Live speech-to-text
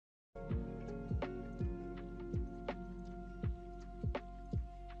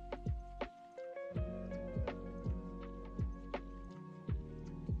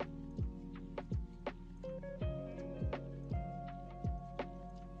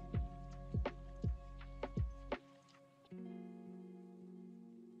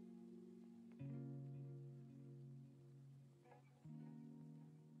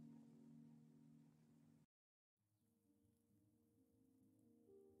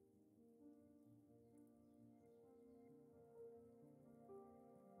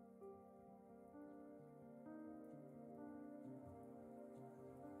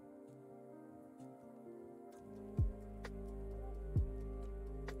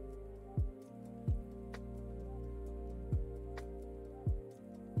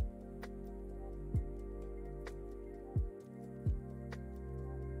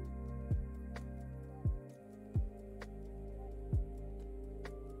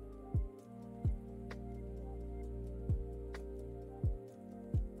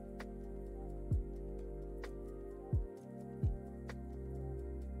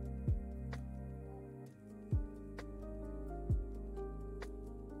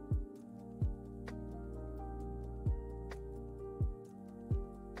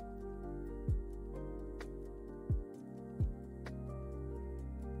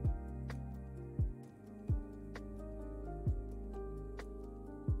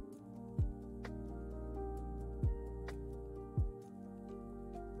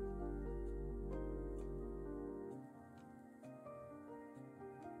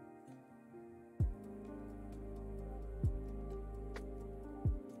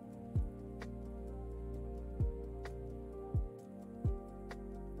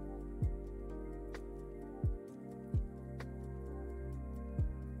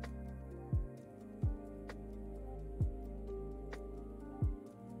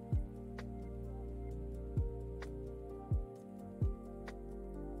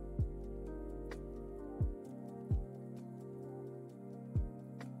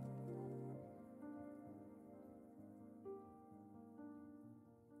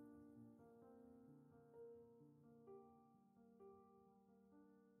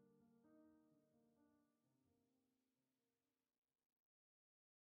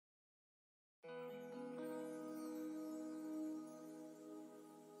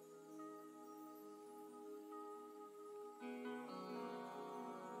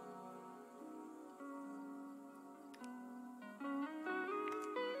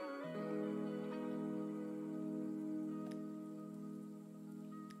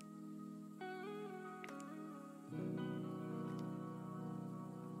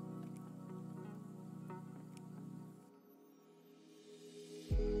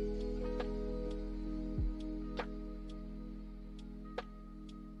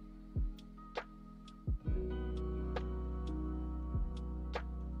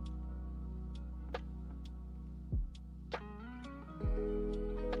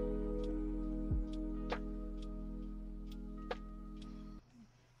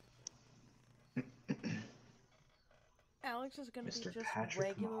Alex is gonna Mr. be just Patrick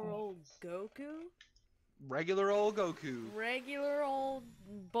regular Mahomes. old Goku. Regular old Goku. Regular old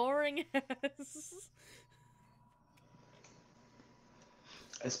boring ass.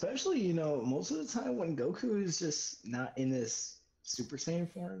 Especially, most of the time when Goku is just not in his Super Saiyan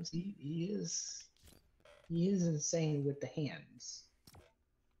forms, he is insane with the hands.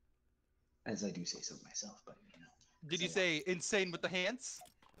 As I do say so myself, but Did you say insane with the hands?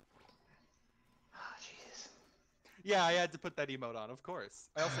 Ah, jeez. Yeah, I had to put that emote on, of course.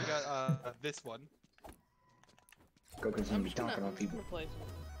 I also got this one. Goku's gonna I'm be just gonna, dunking on I'm just people. gonna play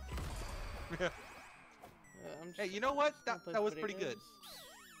some. I'm just Hey, you know what? gonna That, play that was video pretty good.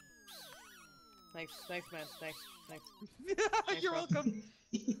 games. Thanks, man. Thanks. You're bro. welcome.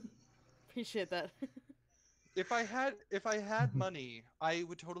 Appreciate that. If I had money, I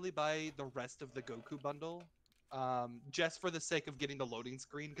would totally buy the rest of the Goku bundle, just for the sake of getting the loading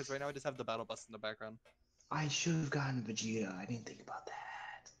screen. Because right now I just have the battle bus in the background. I should have gotten Vegeta. I didn't think about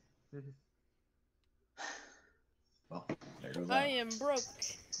that. Well, there goes I that. am broke.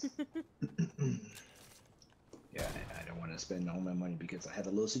 Yeah, I don't want to spend all my money because I had a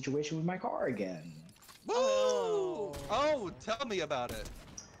little situation with my car again. Woo! Oh. Oh, tell me about it.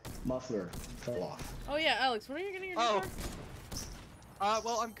 Muffler fell off. Oh yeah, Alex, when are you getting your new Oh. car?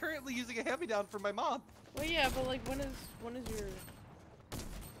 Well, I'm currently using a hand-me-down for my mom. Well, yeah, but like, when is your?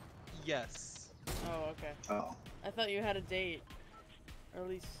 Yes. Oh, okay. Oh. I thought you had a date, or at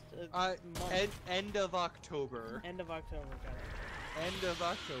least a month. End of October. End of October, got it. End of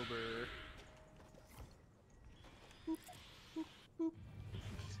October.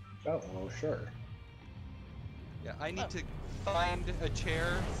 Oh, well, sure. Yeah, I need to find a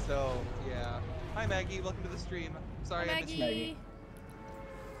chair, so yeah. Hi Maggie, welcome to the stream. Sorry Hi, I missed you. Maggie.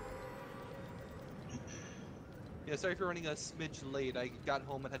 Yeah, sorry for running a smidge late. I got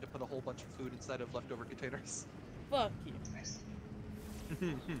home and had to put a whole bunch of food inside of leftover containers. Fuck you. Nice.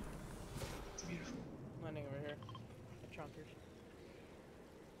 It's beautiful. Landing over here. Chonkers.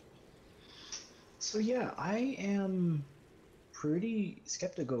 So yeah, I am pretty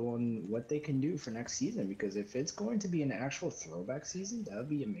skeptical on what they can do for next season because if it's going to be an actual throwback season, that would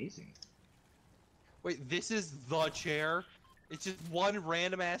be amazing. Wait, this is the chair? It's just one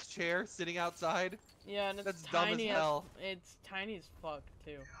random ass chair sitting outside? Yeah, and it's That's dumb as tiny hell. It's tiny as fuck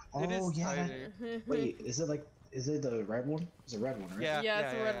too. Oh It is yeah. tiny. Wait, is it the red one? It's a red one, right? Yeah. Yeah,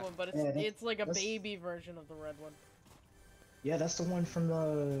 it's the red one, but it's like a that's- baby version of the red one. Yeah, that's the one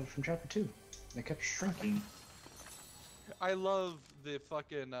from chapter 2. They kept shrinking. I love the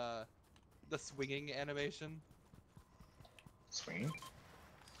fucking the swinging animation Swinging?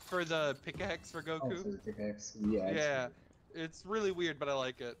 for the pickaxe for Oh, Goku. for the pickaxe. Yeah. Yeah, it's really weird, but I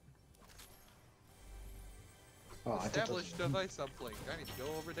like it. Oh, I thought Established device uplink. I need to go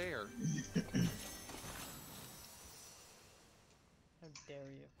over there. How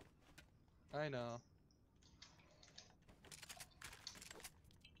dare you? I know.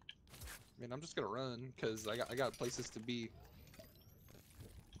 I mean, I'm just gonna run because I got places to be.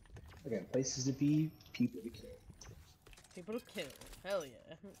 Okay, places to be, people to kill. People to kill. Hell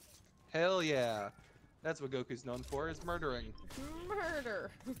yeah. Hell yeah, that's what Goku's known for, is murdering.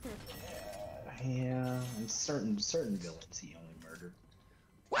 Murder. Yeah, and certain villains he only murdered.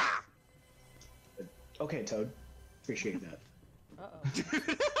 Wah! But, okay, Toad. Appreciate that. Uh-oh.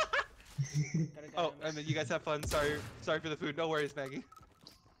 Oh, and then you guys have fun. Sorry for the food. No worries, Maggie.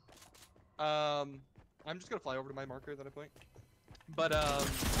 I'm just gonna fly over to my marker that I point. But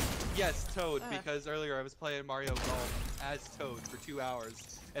yes, Toad, because earlier I was playing Mario Golf as Toad for 2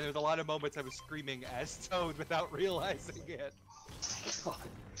 hours, and there's a lot of moments I was screaming as Toad without realizing it.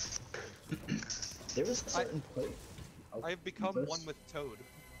 There was a certain place. I've become one with Toad.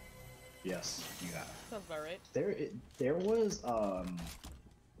 Yes, you have. Sounds about right. There was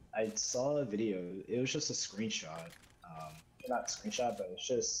I saw a video. It was just a screenshot. Not a screenshot, but it's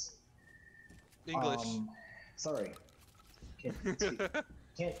just English. Sorry.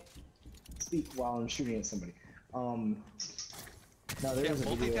 Can't speak while I'm shooting at somebody. No, there Can't was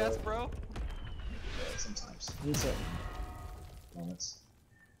a video. multicast, bro? Yeah, sometimes. In certain moments.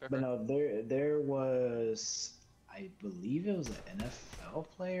 Fair. But no, there was, I believe it was an NFL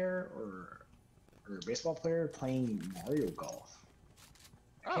player or a baseball player playing Mario Golf.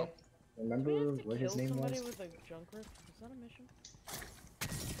 I can't remember what his name was. Somebody with a junk rift? Is that a mission?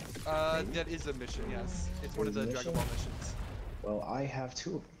 That is a mission, yes. It's one of the Dragon Ball missions. Well, I have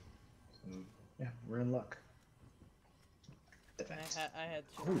 2 of them. So, yeah, we're in luck. Defense. I had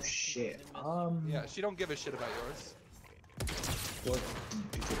 2. Oh shit. Yeah, she don't give a shit about yours. What?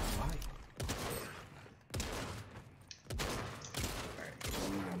 Why? Alright,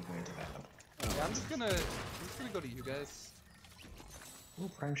 I'm going to that. Yeah, I'm just gonna go to you guys. Oh,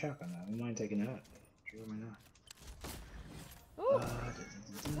 prime shotgun. I don't mind taking that. Sure, why not?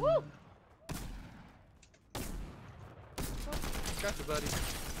 Ooh. Woo! Gotcha, buddy.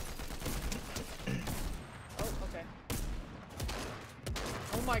 Oh, okay.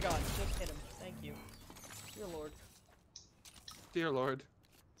 Oh my god, just hit him. Thank you. Dear lord. Dear Lord.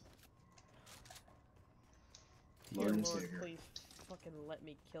 Dear Lord and lord, Savior. please fucking let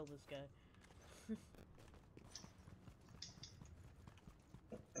me kill this guy.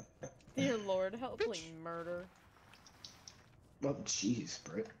 Dear lord, help me murder. Oh, jeez,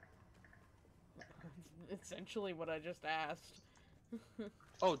 Britt. Essentially what I just asked.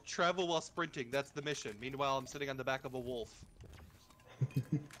 Oh, travel while sprinting. That's the mission. Meanwhile, I'm sitting on the back of a wolf.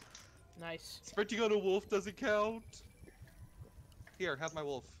 Nice. Sprinting on a wolf doesn't count. Here, have my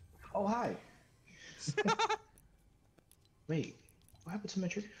wolf. Oh, hi. Wait, what happened to my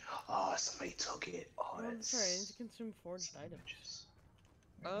tree? Oh, somebody took it. Oh, Oh, I'm that's... sorry, I need to consume forged items.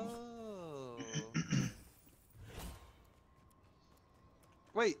 Oh.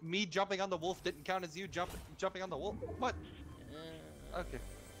 Wait, me jumping on the wolf didn't count as you jumping on the wolf? What? Okay.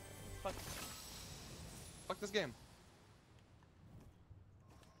 Fuck. Fuck this game.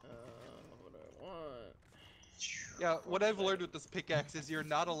 What do I want? Yeah, what I've learned with this pickaxe is you're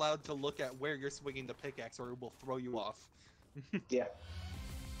not allowed to look at where you're swinging the pickaxe or it will throw you off. Yeah.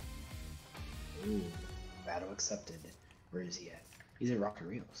 Ooh, battle accepted. Where is he at? He's at Rocky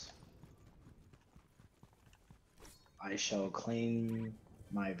Reels. I shall claim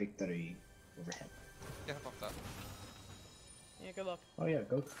my victory over him. Yeah, fuck that. Yeah, good luck. Oh yeah,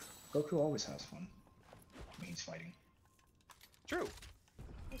 Goku always has fun when he's fighting. True.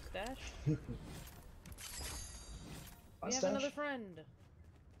 Hey, Stash. Fun We have stash? another friend.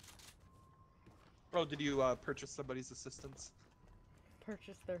 Bro, did you purchase somebody's assistance?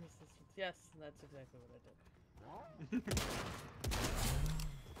 Purchase their assistance. Yes, that's exactly what I did.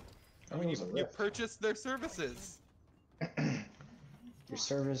 Oh, I mean, it was a you rift. purchased their services. Your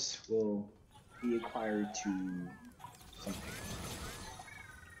service will be acquired to something.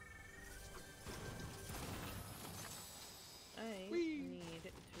 I Whee! need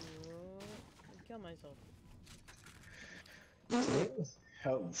to kill myself.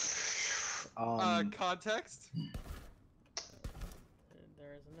 Oh, Context?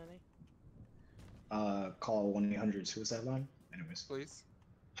 There isn't any. call 1-800-suicide line. Anyways. Please.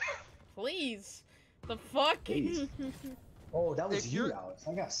 Please! The fuck? Please. Oh, that was If you, you're- Alex.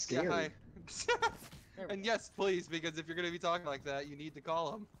 I got scared. Yeah, hi. There we And yes, please, because if you're gonna be talking like that, you need to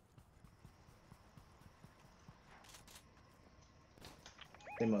call him.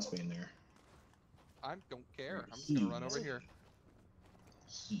 They must be in there. I don't care. I'm just gonna run over here.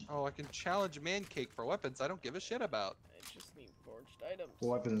 He. Oh, I can challenge man cake for weapons I don't give a shit about. I just need forged items.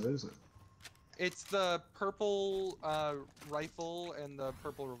 What weapons is it? It's the purple rifle and the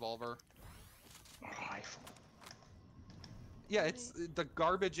purple revolver. Rifle. Yeah, it's the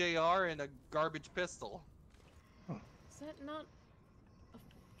garbage AR and a garbage pistol. Is that not a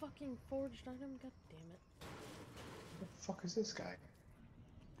fucking forged item? God damn it. What the fuck is this guy?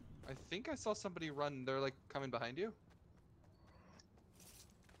 I think I saw somebody run. They're like coming behind you.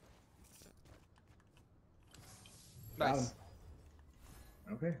 Got Nice. him.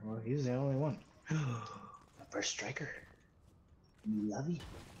 Okay, well, he's the only one. The first striker. Lovey.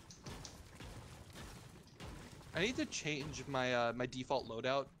 I need to change my my default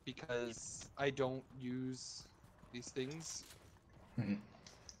loadout because I don't use these things.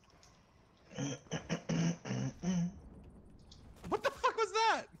 What the fuck was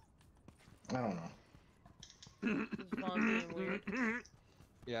that? I don't know. It's Vaughn being weird.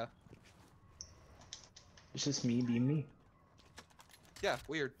 Yeah. It's just me being me. Yeah,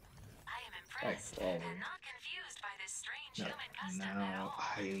 weird. I am impressed Oh, and not confused by this strange No, human custom at now all.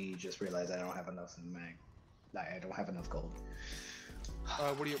 I just realized I don't have enough in the mag. I don't have enough gold.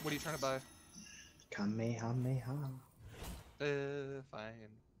 What are you trying to buy? Kamehameha.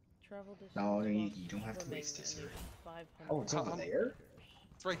 Fine. Travel distance. No, you while don't have to swimming waste this, and sir. 500 Oh, it's over there?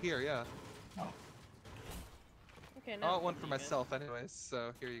 It's right here, yeah. Oh, Okay, I now want one for you guys. myself anyways,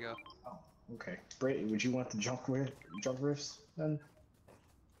 so here you go. oh, okay. Britt, would you want the junk rifts then?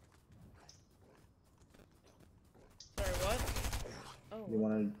 Sorry, what? Oh. You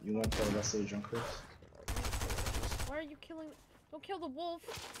want the rest of the junk rifts? Why are you killing? Don't kill the wolf.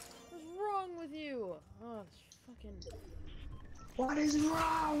 What's wrong with you? Oh, it's fucking. What is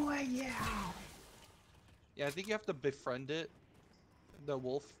wrong with you? Yeah, I think you have to befriend it, the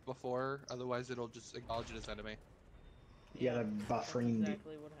wolf, before, otherwise it'll just acknowledge it as enemy. You gotta That's befriend it.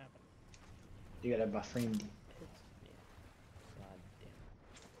 exactly what happened. You gotta befriend it. Pissed me off. God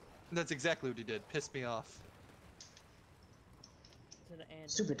damn. That's exactly what he did. Pissed me off. It's an and.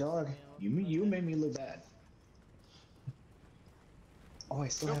 Stupid dog. You made me look bad. Oh, I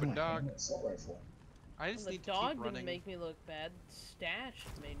still have Stupid my dog. hand assault rifle. I just The need to dog keep running. didn't make me look bad. Stash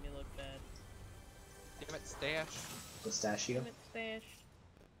made me look bad. Damn it, stash. Pistachio. Damn it, Stash.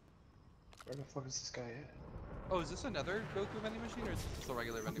 Where the fuck is this guy at? Oh, is this another Goku vending machine, or is this just a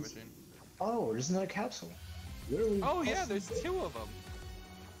regular vending machine? Oh, there's another capsule. Literally. Oh yeah, there's 2 of them.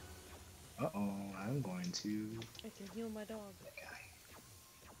 Uh-oh, I'm going to... I can heal my dog. That guy.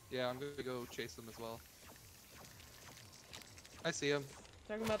 Yeah, I'm gonna go chase them as well. I see him.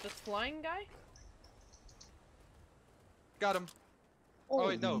 Talking about this flying guy? Got him. Oh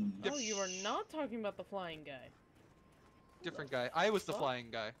wait, no. Oh, you are not talking about the flying guy. Different guy. I was the flying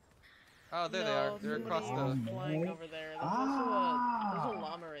guy. Oh, there no, they are. They're across somebody the... is flying over there. There's also there's a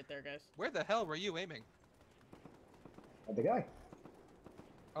llama right there, guys. Where the hell were you aiming? At the guy.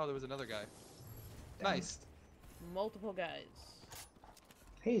 Oh, there was another guy. Damn. Nice. Multiple guys.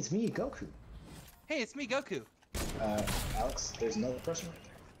 Hey, it's me, Goku. Hey, it's me, Goku. Alex, there's another person right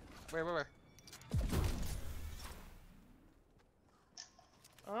there. Where?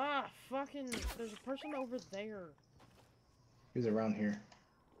 Ah, fucking, there's a person over there. He's around here.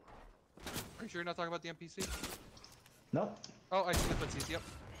 Are you sure you're not talking about the NPC? Nope. Oh, I see the footsies, yep.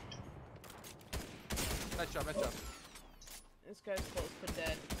 Nice job. This guy's close to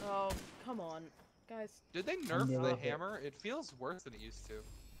dead. Oh, come on. Guys, Did they nerf No. the hammer? It feels worse than it used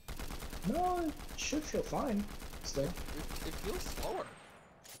to. No, it should feel fine. Still. It feels slower.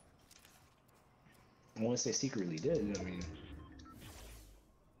 Unless they secretly did, I mean...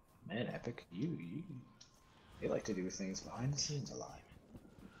 Man, Epic, they like to do things behind the scenes a lot.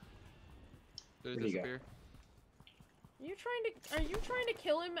 Did it Where'd he go? disappear? are you trying to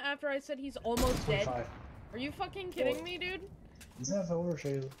kill him after I said he's almost dead? 25. Are you fucking kidding me, dude? He's have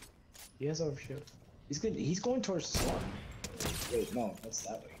overshield. He has overshield. He's good. He's going towards the swan. Wait, no, that's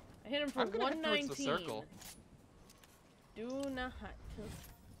that way. I hit him for I'm gonna head towards 119. the circle. Do not.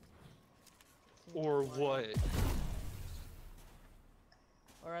 Or what?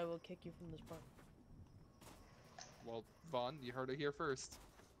 Or I will kick you from this park. Well, Vaughn, you heard it here first.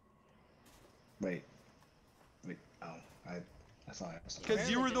 Wait. Oh, I thought I was. Because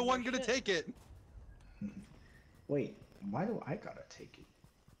you were the one gonna take it. Wait, why do I gotta take it?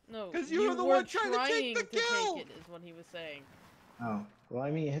 No, 'Cause you were the one trying to take the to kill! take it, is what he was saying. Oh, well,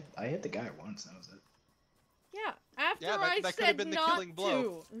 I mean, I hit the guy once. That was it. Yeah, after Yeah, I that could've said been the not killing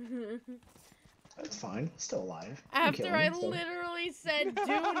blow. to. That's fine. He's still alive. You can After kill I him, so- literally said do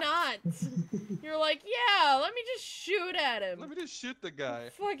not. You're like, yeah, let me just shoot at him. Let me just shoot the guy.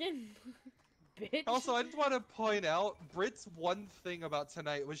 Fucking bitch. Also, I just want to point out, Brit's one thing about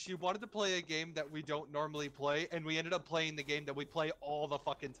tonight was she wanted to play a game that we don't normally play, and we ended up playing the game that we play all the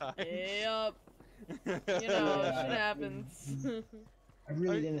fucking time. Yep. You know, shit happens. I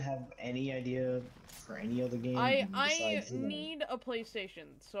really didn't have any idea for any other game. I besides, need a PlayStation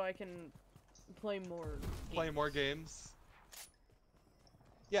so I can play more games. Play more games.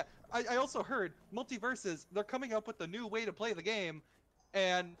 Yeah, I also heard Multiverses, they're coming up with a new way to play the game,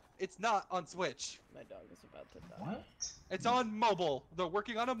 and it's not on Switch. My dog is about to die. What? It's on mobile. They're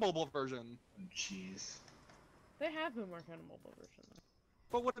working on a mobile version. Oh, jeez. They have been working on a mobile version though.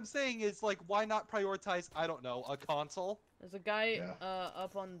 But what I'm saying is, like, why not prioritize, I don't know, a console? There's a guy Yeah.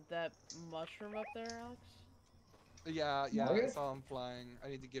 up on that mushroom up there, Alex. Yeah, I Mario? saw him flying. I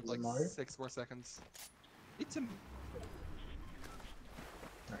need to give, Is it like, Mario? 6 more seconds. It's a,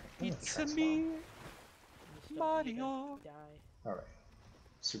 Alright, it's a me, You still need to Mario. Die. Alright.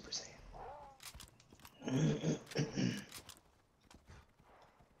 Super Saiyan.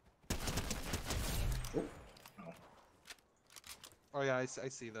 Oh. Oh. Oh yeah, I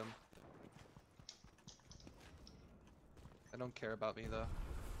see them. They don't care about me, though.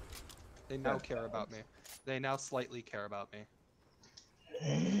 They now care about me. They now slightly care about me.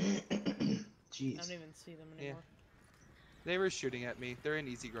 I Jeez. don't even see them anymore. They were shooting at me. They're in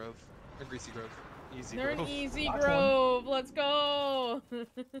Easy Grove. Or Greasy Grove. Easy They're Grove. in Easy Knocked Grove. Let's go.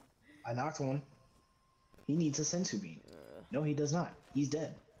 I knocked one. He needs a sensu bean. No, he does not. He's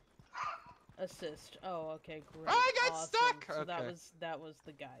dead. Assist. Oh, okay, great. I got awesome. stuck! So Okay. that was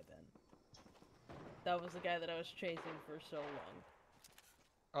the guy then. That was the guy that I was chasing for so long.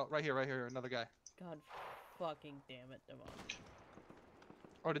 Oh, right here, another guy. God fucking damn it, Devon.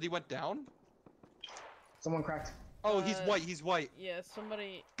 Oh, did he went down? Someone cracked. Oh, he's white. Yeah,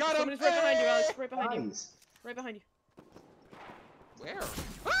 somebody. Got him! Somebody's right behind you, Alex. Right behind you. Nice. Right behind you. Where?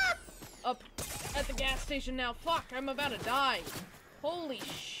 Ah! Up at the gas station now. Fuck, I'm about to die. Holy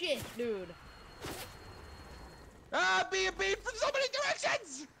shit, dude. Ah, being beat from so many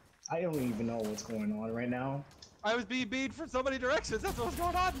directions! I don't even know what's going on right now. I was being beamed from so many directions. That's what was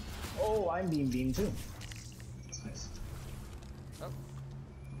going on. Oh, I'm being beamed too. That's nice. Oh.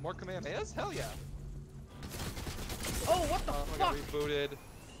 More Kamehamehas? Hell yeah. Oh, what the I fuck? got rebooted.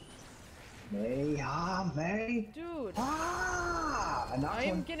 May. Dude. Ah!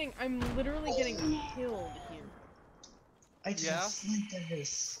 I'm literally getting killed here. I just like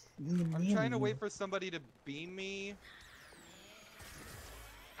this. I'm trying to wait for somebody to beam me.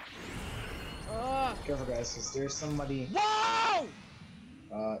 Careful, guys, because there's somebody. Whoa!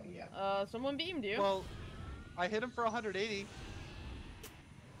 Yeah. Someone beamed you. Well, I hit him for 180.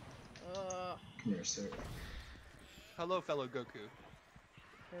 Come here, sir. Hello, fellow Goku.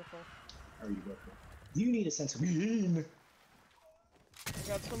 Careful. How are you, Goku? You need a sense of beam. I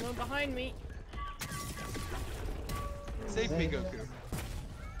got someone behind me. Save me, Goku.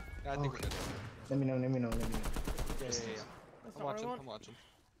 I think we're good. Let me know. Yeah. That's I'm not what I want. I'm watching.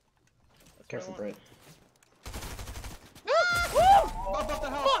 That's Careful, what I Brett. Above the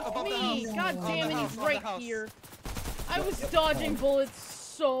house! Fuck Above the me! house! God On damn the it, house, he's on the right house. here. I was dodging bullets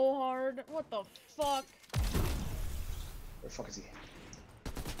so hard. What the fuck? Where the fuck is he?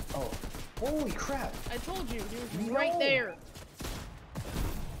 Oh. Holy crap! I told you, he was No. right there.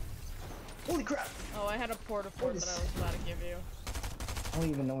 Holy crap! Oh, I had a porta-fort that I was about to give you. I don't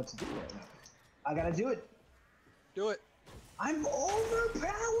even know what to do right now. I gotta do it. Do it. I'm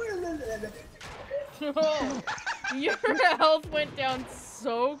overpowered! Oh, your health went down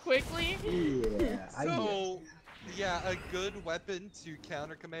so quickly. Yeah, So, yeah, a good weapon to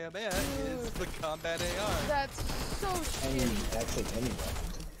counter Kamehameha is the combat AR. That's so I mean, shitty. actually, any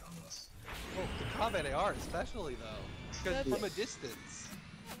weapon, to be honest. Well, the combat AR especially, though. Because That's- from a distance.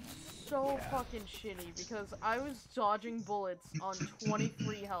 So Yeah. fucking shitty because I was dodging bullets on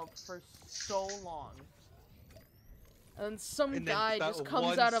 23 health for so long. And some And then guy that just comes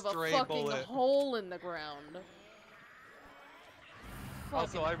one out of a stray fucking bullet. hole in the ground.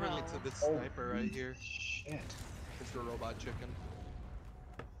 Also, I Fucking relate hell. to this sniper right here. Shit. Mr. Robot Chicken.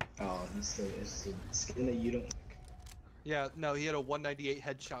 Oh, it's the skin that you don't like. Yeah, no, he had a 198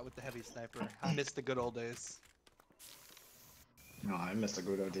 headshot with the heavy sniper. I miss the good old days. No, I missed the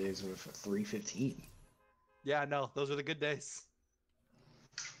good old days with 315. Yeah, no, those are the good days.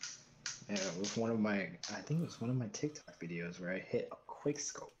 Yeah, it was one of my, I think it was one of my TikTok videos where I hit a quick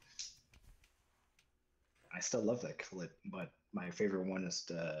scope. I still love that clip, but my favorite one is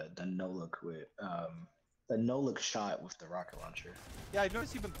the no look with the no look shot with the rocket launcher. Yeah, I've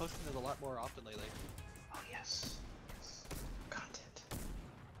noticed you've been posting it a lot more often lately. Oh yes, content.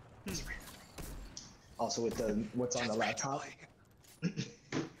 It's rare. Also with the what's on the laptop.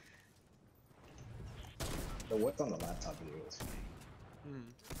 The what's on the laptop video is funny.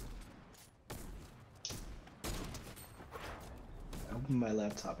 I open my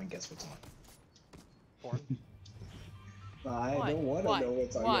laptop and guess what's on. Porn. I Why? don't want to Why? know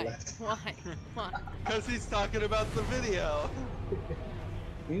what's on Why? your laptop. Why? Because he's talking about the video. You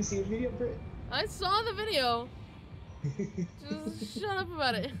didn't see a video, Britt? I saw the video. Just shut up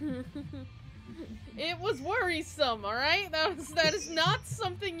about it. It was worrisome, alright? That is not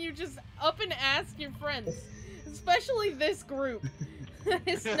something you just up and ask your friends. Especially this group.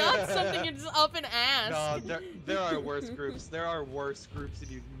 It's not something you just up and ask. No, there are worse groups. There are worse groups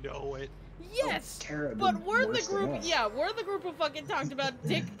and you know it. Yes! Tara, But been we're the worse than group, us. yeah, we're the group who fucking talked about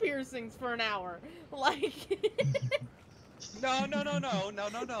dick piercings for an hour. Like...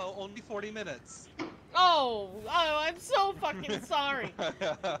 No. Only 40 minutes. Oh, I'm so fucking sorry.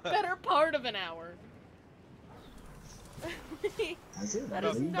 Better part of an hour. Is it That The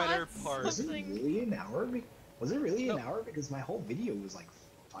is really? not better part. Was it something... really an hour? Was it really an No. hour? Because my whole video was like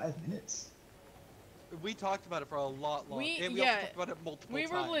 5 minutes. We talked about it for a lot longer. We- And yeah, also talked about it multiple We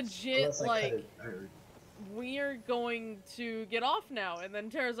times. were legit, Unless I cut like, it out. we are going to get off now. And then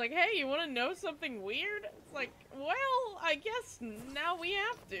Tara's like, hey, you want to know something weird? It's like, well, I guess now we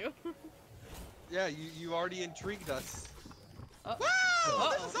have to. Yeah, you already intrigued us. Uh-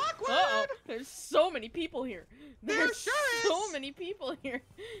 Wow, this is awkward! Uh-oh. There's so many people here. There There's sure so is. many people here.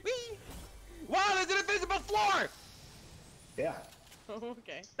 Whee! Wow, there's an invisible floor! Yeah.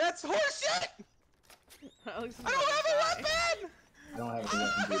 Okay. That's horseshit! Alex is I don't have a about to weapon! I don't have a I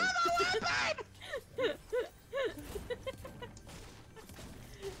weapon. don't have a weapon!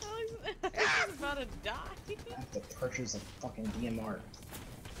 Alex is about to die. I have to purchase a fucking DMR.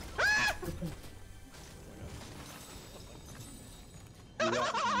 Ah! Do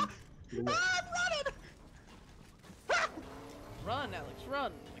that, do it. I'm running! Ah! Run, Alex,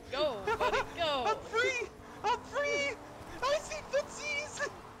 run. Go, buddy, go. I'm free! I'm free! I see footsies!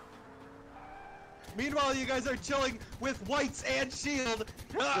 Meanwhile, you guys are chilling with whites and shield.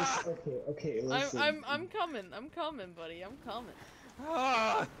 Ah! Okay, listen. I'm coming, buddy, I'm coming.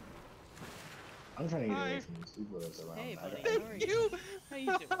 Ah! I'm trying to get away Hi. from these people that's around. Hey, I buddy. don't- How are Thank you? you. How you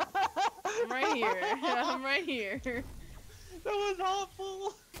doing? I'm right here. I'm right here. That was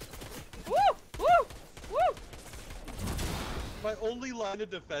awful. Woo! Woo! Woo! My only line of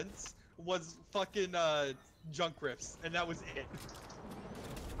defense was fucking junk riffs, and that was it.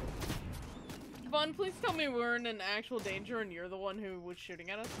 Vaughn, please tell me we're in an actual danger and you're the one who was shooting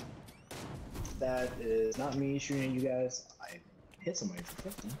at us. That is not me shooting at you guys. I hit somebody for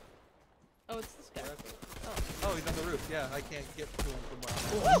 50. Oh, it's this guy. Oh. Oh, he's on the roof. Yeah, I can't get to him from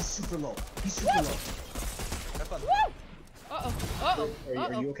where I'm at. Oh, he's super low. He's super low. Have fun. Woo! Uh-oh. Uh-oh.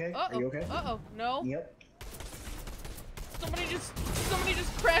 Are you okay? Uh-oh. Are you okay? Uh-oh. No. Yep. Somebody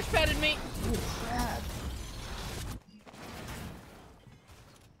just crash padded me. Oh crap.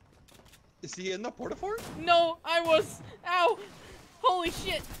 Is he in the portafort? No, I was. Ow. Holy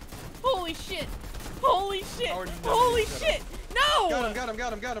shit. Holy shit. Holy shit. Oh, no, Holy shut shit. No!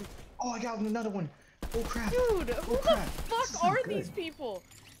 Got him. Oh, I got another one. Oh crap. Dude, who the crap. This fuck is are not these good. people?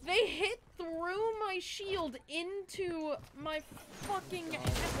 They hit through my shield into my fucking,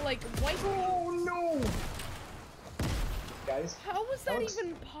 like, white. Oh no. Guys, How was that Alex.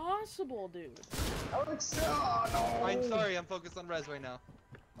 even possible, dude? Alex. Oh no. I'm sorry, I'm focused on res right now.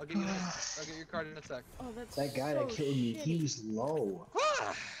 I'll get your card in a sec. Oh, that's That guy so that killed me, he shitty. was low.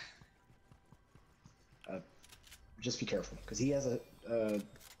 Just be careful, because he has a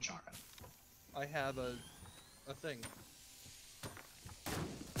shotgun. I have a thing.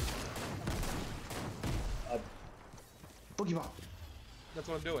 Boogie bomb. That's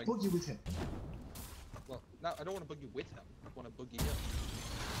what I'm doing. Boogie with him. Well, no, I don't want to boogie with him. I want to boogie him.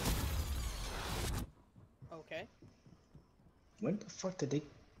 Okay. When the fuck did they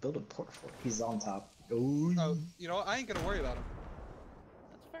build a port for? He's on top. Oh, Oh, you know what? I ain't gonna worry about him.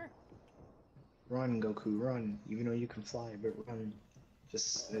 That's fair. run, Goku, run! Even though you can fly, but run.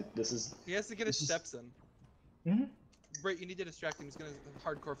 Just this is. He has to get his This is- steps in. Mhm. Brit, you need to distract him. He's gonna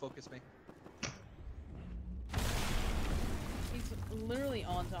hardcore focus me. He's literally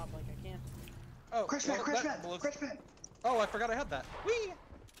on top, like I can't. Oh, Crash well, pad, crash that pad, blows- crash pad. Oh, I forgot I had that. Whee!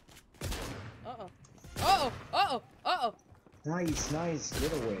 Uh-oh. Uh-oh. Uh-oh. Uh-oh. Nice, nice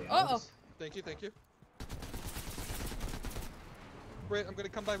getaway. Uh-oh. Alex. Thank you, thank you. Brit, I'm gonna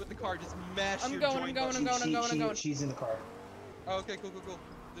come by with the car. Just mash I'm your going, joint I'm going, button. I'm going. She's in the car. Oh, okay, cool.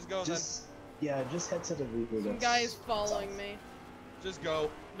 Just go Just yeah, just head to the route. Some guy's following me. then. Just go.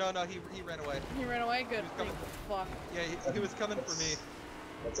 No, he ran away. He ran away? Good. He's coming. Fuck. Yeah, he was coming for me.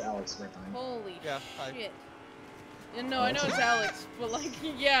 That's Alex right behind. Holy Yeah, hi. shit. And no, I know it's Alex, but like,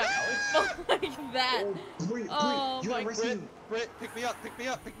 yeah. But like that. Oh, Brit, Oh you my gotta rescue me. Brit, pick me up.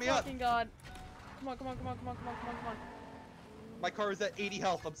 Fucking god. Come on. My car is at 80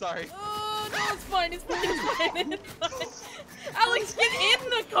 health. I'm sorry. Oh, no, it's fine. It's fine. Alex, get in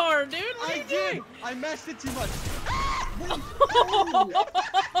the car, dude. What are you doing? I mashed it too much.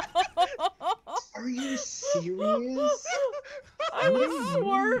 Are you serious? I What was are you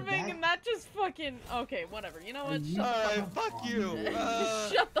swerving back- and that just fucking. Okay, whatever. You know what? you- Shut Alright, fuck you.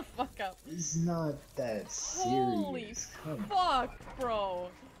 Shut the fuck up. It's not that serious. Holy Come fuck, bro.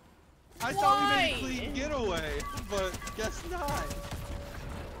 I thought we made a Why? clean getaway, but guess not.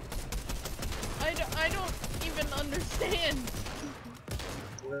 I don't even understand.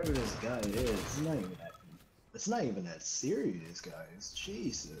 Whatever this guy is, it's not even that serious, guys.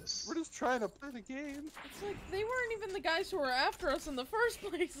 Jesus. We're just trying to play the game. It's like they weren't even the guys who were after us in the first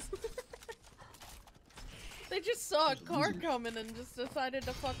place. They just saw a car coming and just decided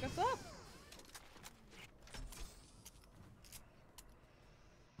to fuck us up.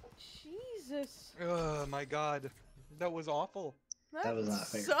 Jesus. Oh my god. That was awful. That was not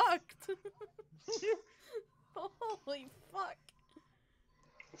fair. Sucked. Holy fuck.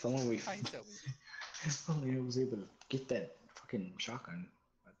 If only we, I know. if only I was able to get that fucking shotgun.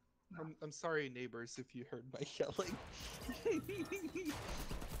 But no. I'm sorry, neighbors, if you heard my yelling.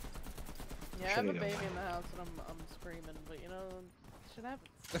 Yeah, I have a Should've baby done in the house and I'm screaming, but you know, shit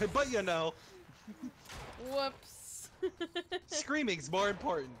happens. But you know, Whoops. screaming's more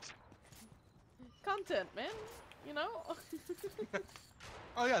important. Content, man. You know?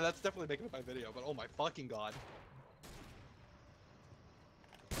 Oh yeah, that's definitely making it my video, but oh my fucking god.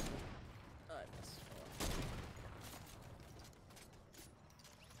 I missed.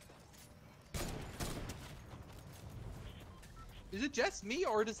 Is it just me,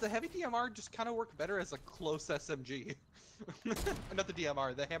 or does the heavy DMR just kind of work better as a close SMG? Not the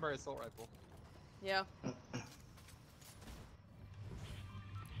DMR, the hammer assault rifle. Yeah.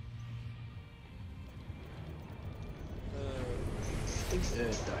 The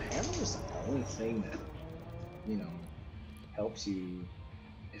hammer is the only thing that, you know, helps you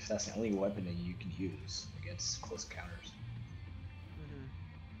if that's the only weapon that you can use against close encounters.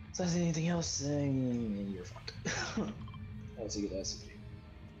 So if there's anything else, then you're fucked. Once you get SMG.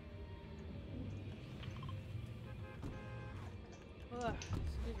 Ugh,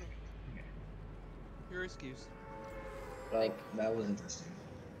 excuse me. Your excuse. Well, that was interesting.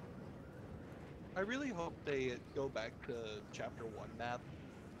 I really hope they go back to Chapter 1 map.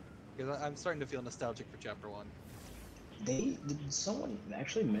 Because I'm starting to feel nostalgic for Chapter 1. Someone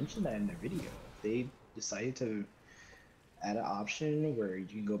actually mentioned that in the video. They decided to add an option where you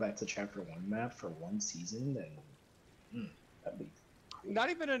can go back to Chapter 1 map for one season, then that'd be cool.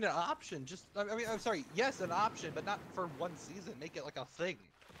 Not even an option, just, I mean, I'm sorry, yes, an option, but not for one season. Make it like a thing.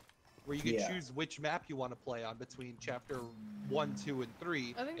 Where you can choose which map you want to play on between Chapter 1, 2, and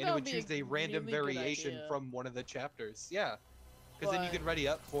 3, I think and it would choose a random really variation from one of the chapters. Yeah. Because then you can ready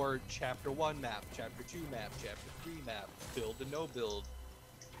up for Chapter 1 map, Chapter 2 map, Chapter 3 map, build and no build.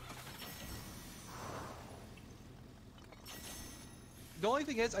 The only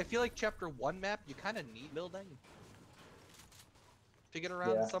thing is, I feel like Chapter 1 map, you kind of need building to get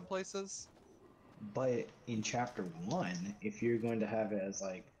around some places. But in Chapter 1, if you're going to have it as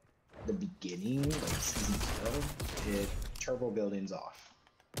like the beginning, like Season 12, turbo building's off.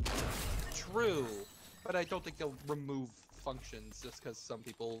 True, but I don't think they'll remove functions just because some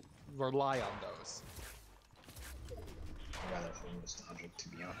people rely on those. Rather for nostalgic, to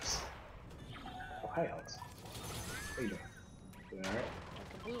be honest. Oh, hi, Alex. How you doing? Doing alright?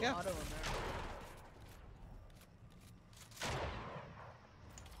 Like a blue auto in there.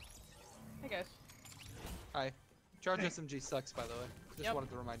 Hey guys. Hi. Charge SMG sucks, by the way. Just wanted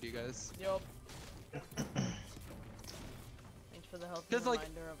to remind you guys. Yup. Thanks for the healthy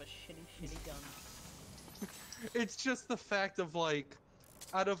reminder of a shitty gun. It's just the fact of, like,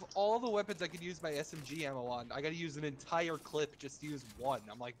 out of all the weapons I could use my SMG ammo on, I gotta use an entire clip just to use one.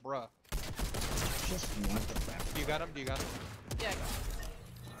 I'm like, bruh. Just want the map. Do you got him? Do you got him? Yeah, I got it.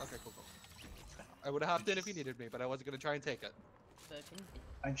 Okay, cool. I would have hopped in if you needed me, but I wasn't gonna try and take it.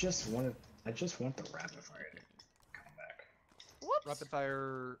 I just want the rapid fire to come back. Whoops. Rapid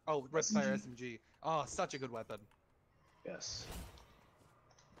fire. Oh, rapid fire SMG. Oh, such a good weapon. Yes.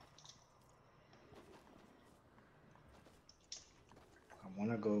 I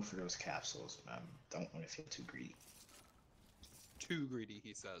want to go for those capsules, but I don't want to feel too greedy. Too greedy,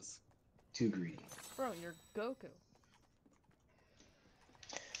 he says. Too greedy. Bro, you're Goku.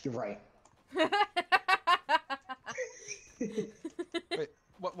 You're right. Wait,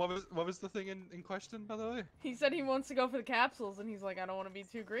 what was the thing in question, by the way? He said he wants to go for the capsules, and he's like, I don't want to be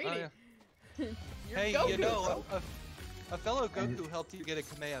too greedy. Oh, yeah. Hey, Goku. you know, a fellow Goku helped you get a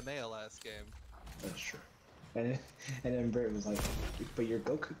Kamehameha last game. That's true. And then Bert was like, but you're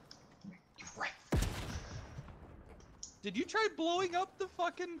Goku. I'm like, you're right. Did you try blowing up the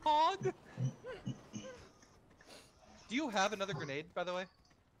fucking hog? Do you have another grenade, by the way?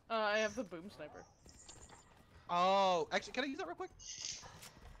 I have the boom sniper. Oh, actually, can I use that real quick?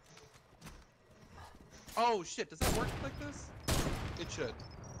 Oh shit, does that work like this? It should.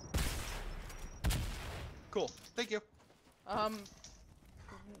 Cool, thank you.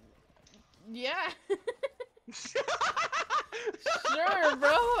 Yeah. Sure, bro.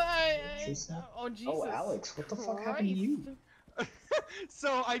 Oh, Jesus. Oh, Alex, what the fuck happened to you?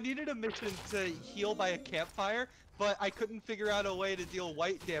 So, I needed a mission to heal by a campfire, but I couldn't figure out a way to deal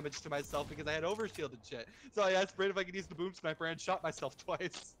white damage to myself because I had overshield and shit. So I asked Brad if I could use the boom sniper and shot myself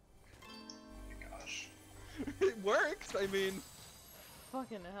twice. Oh my gosh. It works, I mean.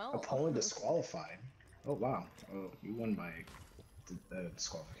 Fucking hell. Opponent disqualified. Oh, wow. Oh, you won by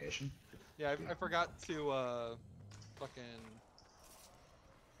disqualification. Yeah, I forgot to, fucking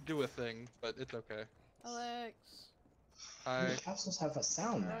do a thing, but it's okay. Alex. Hi. The capsules have a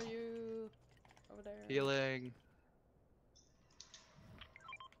sound now. How are you? Over there. Healing.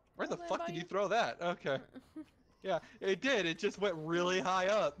 Where the fuck did you throw that? Okay. Yeah, it did. It just went really high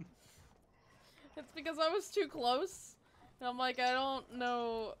up. It's because I was too close. And I'm like, I don't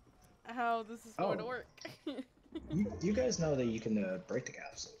know how this is going to work. you guys know that you can break the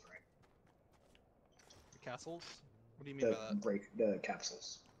capsules, right? The castles? What do you mean by that? Break the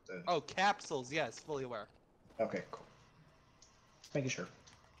capsules. Oh, capsules, yes, fully aware. Okay, cool. Just making sure.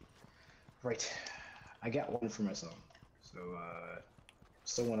 Right. I got one for myself. So,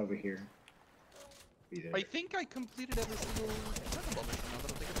 still one over here. Be there. I think I completed every single incredible mission now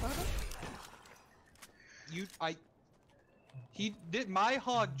that I think about it. He did. My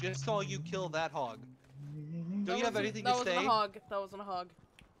hog just saw you kill that hog. Do you have anything to say? That wasn't a hog. That wasn't a hog.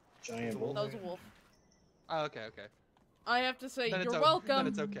 Giant wolf. That was a wolf. Oh, okay, okay. I have to say, Then you're Then welcome.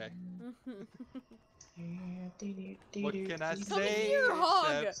 it's okay. What can I Come say? here,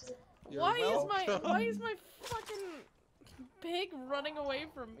 hog. except you're Why is welcome. my fucking pig running away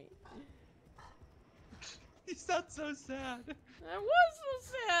from me? You sound so sad. I was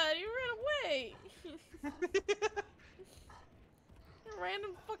so sad. He ran away.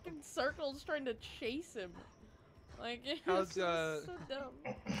 Random fucking circles trying to chase him. Like, it's How's so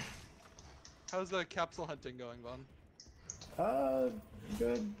dumb. How's the capsule hunting going, Vaughn?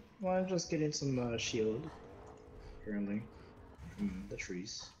 Good. Well, I'm just getting some shield currently from the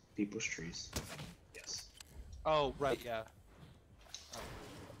trees, people's trees. Yes. Oh, right, yeah. I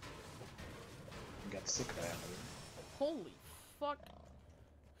got sick of that. Holy fuck.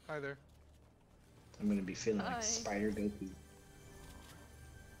 Hi there. I'm gonna be feeling Hi. like Spider Goku.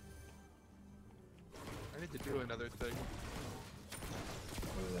 I need to do another thing.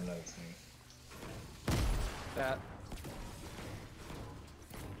 What is another thing? That.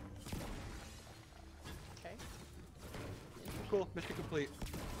 Okay. Cool, mission complete.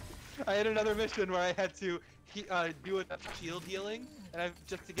 I had another mission where I had to do a shield healing, and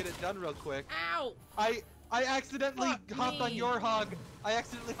just to get it done real quick. Ow! I accidentally Fuck hopped on me. your hog. I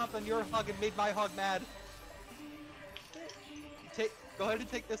accidentally hopped on your hog and made my hog mad. Go ahead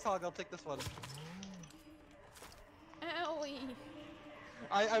and take this hog. I'll take this one. Owie.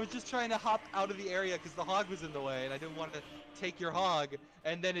 I was just trying to hop out of the area because the hog was in the way, and I didn't want to take your hog,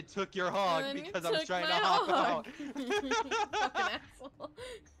 and then it took your hog And then you because I was took trying to my hop hog. out. You fucking asshole.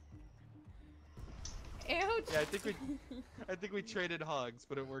 Ouch. Yeah, I think we traded hogs,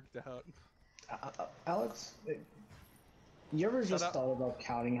 but it worked out. Alex, you ever just up. thought about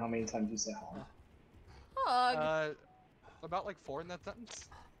counting how many times you said hog? Hug. About like 4 in that sentence.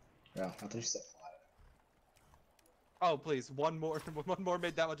 Yeah, I thought you said 5. Oh, please, one more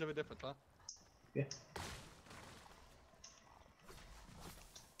made that much of a difference, huh? Yeah.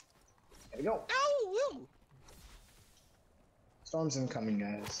 There we go. Ow! Woo! Storm's incoming,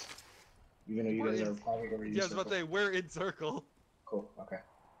 guys. Even though you We're guys in- are probably already. Yeah, I was about to say, we're in circle. Cool. Okay.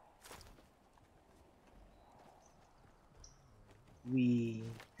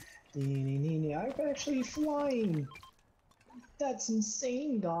 I'm actually flying. That's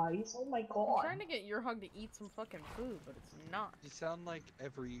insane, guys. Oh my I'm god. trying to get your hug to eat some fucking food, but it's not. You sound like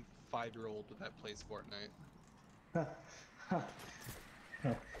every 5-year-old that plays Fortnite.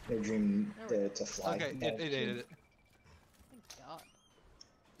 They're dreaming to fly. Okay, it ate it. Thank God.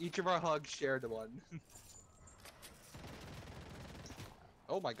 Each of our hogs shared one.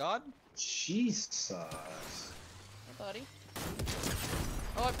 Oh my god. Jesus. Hey, buddy.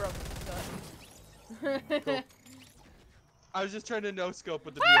 Oh, I broke it. Cool. I was just trying to no-scope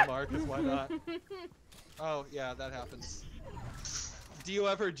with the DMR, because why not? Oh, yeah, that happens. Do you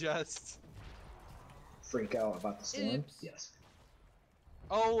ever just... Freak out about the storm? Oops. Yes.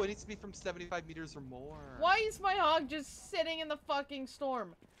 Oh, it needs to be from 75 meters or more. Why is my hog just sitting in the fucking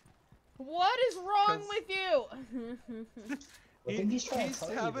storm? What is wrong 'Cause- with you? I think he's trying to He's tell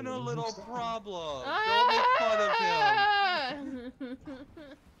you having to a leave little him alone. problem. Don't make fun of him.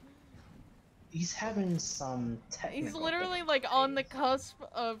 He's having some technical. He's literally like on the cusp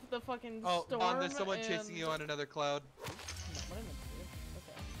of the fucking Oh, storm. Vaughn, there's someone and... chasing you on another cloud. What am I doing?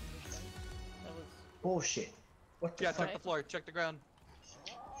 Okay, interesting. That was. bullshit. What the Yeah, fuck? check the floor, check the ground.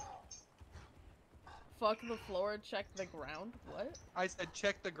 Fuck the floor, check the ground. What? I said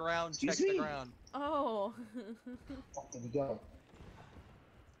check the ground, Excuse check me? the ground. Oh. Fuck did he go?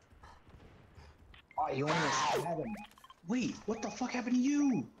 Oh, you almost had him. Wait, what the fuck happened to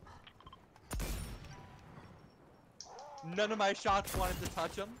you? None of my shots wanted to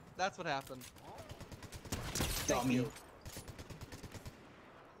touch him. That's what happened. Thank Dummy. you.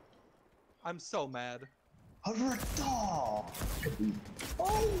 I'm so mad. Oh,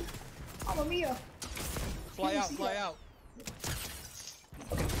 Mamma mia! Fly out, fly out.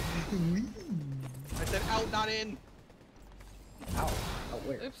 Okay. I said out, not in. Ow. Oh,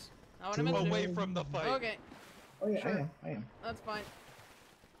 where? Oops. Not what I meant to do. Away from the fight. Okay, Oh yeah, Sure. I am. that's fine.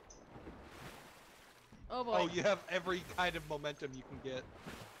 Oh boy. Oh, you have every kind of momentum you can get.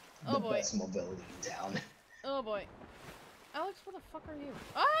 Oh, The boy. best mobility down. Oh boy. Alex, where the fuck are you?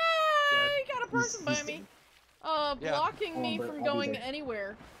 Ah! I got a person by He's me. Yeah. Blocking Hold me on, bro, from I'll be going there.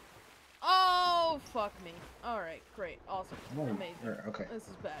 anywhere. Oh, fuck me. Alright, great. Awesome. Oh, Amazing. okay. This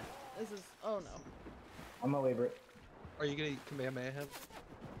is bad. This is... Oh no. On my way, Britt. Are you gonna Kamehameha him?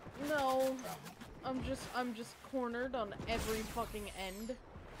 No. I'm just cornered on every fucking end.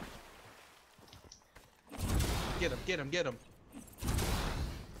 Get him, get him, get him.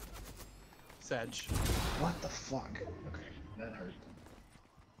 Sedge. What the fuck? Okay, that hurt.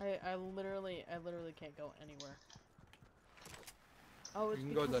 I literally can't go anywhere. Oh, You it's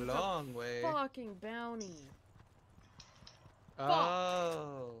can go because the it's a long way. fucking bounty.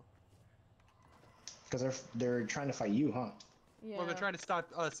 Oh. Because they're trying to fight you, huh? Yeah. Well, they're trying to stop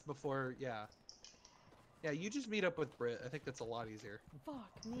us before, yeah. Yeah, you just meet up with Britt. I think that's a lot easier. Fuck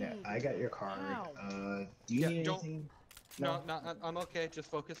me. Yeah, I got your card. Ow. Do you Yeah, need don't- anything? No, I'm okay. Just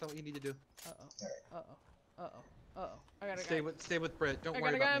focus on what you need to do. Uh-oh. Uh-oh. Uh-oh. Uh-oh. I got a Stay guy. with Britt. Don't I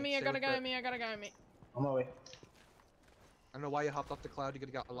worry got a guy about on me. I Stay got a with guy Britt. on me. I got a guy on me. On my way. I don't know why you hopped off the cloud. You could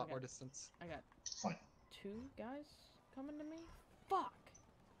have got a lot Okay. more distance. I got Fine. 2 guys coming to me. Fuck.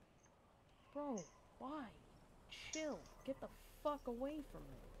 Bro, why? Chill. Get the fuck away from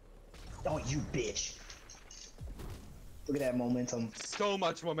me. Oh, you bitch. Look at that momentum. So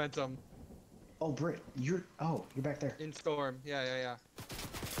much momentum. Oh, Britt, you're back there. In storm. Yeah.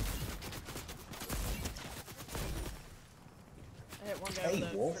 I hit one guy Hey,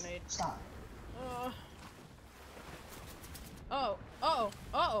 with a Wolf, grenade. stop. Oh.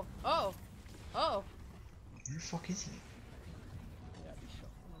 Where the fuck is he? Oh my god, destroy.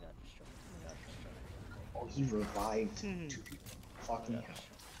 Oh my god, destroy. Oh my god, destroy. Oh, he revived Hmm. 2 people. Oh Fucking my hell.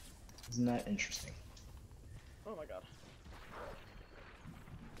 god. Isn't that interesting? Oh my god.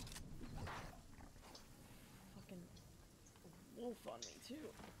 Fucking wolf on me too.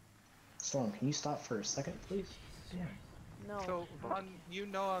 Storm, can you stop for a second, please? Yeah. No. So, Vaughn, you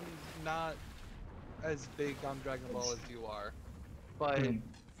know I'm not as big on Dragon Ball as you are, but Hmm.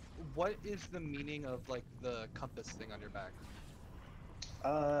 what is the meaning of like the compass thing on your back?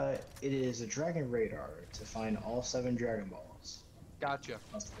 It is a dragon radar to find all 7 Dragon Balls. Gotcha.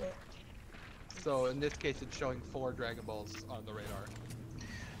 That's it. So in this case, it's showing 4 Dragon Balls on the radar.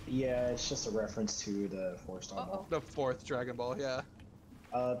 Yeah, it's just a reference to the 4-star ball. The 4th Dragon Ball, yeah.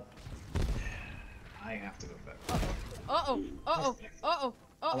 I have to go back. On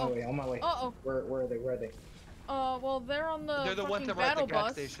my way. Uh-oh. Where are they? Where are they? Well, they're on the They're the ones fucking that were at the battle gas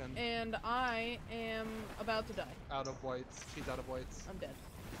bus, station. and I am about to die. Out of whites. She's out of whites. I'm dead.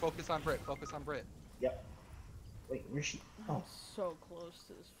 Focus on Brit. Focus on Brit. Yep. Wait, where's she? I'm Oh, so close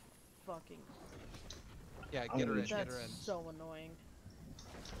to this fucking... Yeah, I'm get her gonna in. get Get her in. That's so annoying.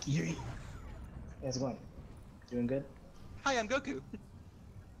 Yuri. How's it going? Doing good? Hi, I'm Goku.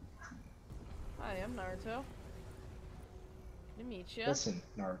 Hi, I'm Naruto. Good to meet you. Listen,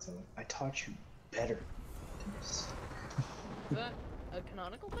 Naruto, I taught you better than this. Is that a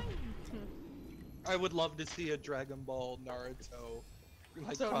canonical thing? I would love to see a Dragon Ball Naruto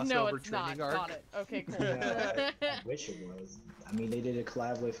like So, crossover no, it's training not. arc. Got it. Okay, cool. Yeah, I wish it was. I mean, they did a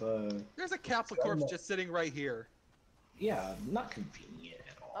collab with, There's a Capsule Dragon corpse Ball. just sitting right here. yeah, not convenient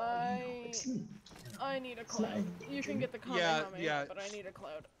at all. I need a It's not cloud. You can engaging. get the comment Yeah, on me, yeah. but I need a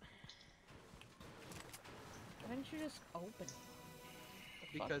cloud. Why didn't you just open it?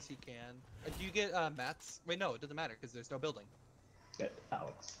 The fuck? Because he can. Do you get mats? Wait, no, it doesn't matter because there's no building. Good,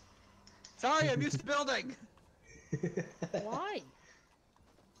 Alex. Sorry, I'm used to building. Why?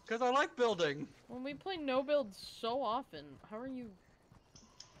 Because I like building. When we play no build so often, how are you?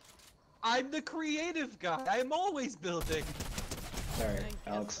 I'm the creative guy. I'm always building. Sorry, Thank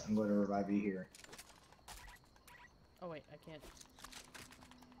you. Alex, I'm going to revive you here. Oh wait, I can't.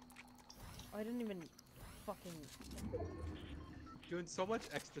 Oh, I didn't even fucking. Doing so much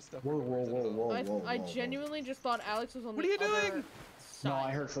extra stuff. Whoa, whoa, whoa, whoa, I whoa, whoa. genuinely just thought Alex was on What the are you other doing? side. No,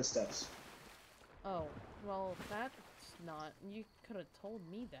 I heard footsteps. Oh, well, that's not. You could have told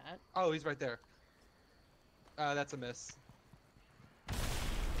me that. Oh, he's right there. That's a miss.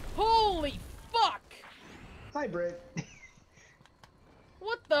 Holy fuck! Hi, Britt.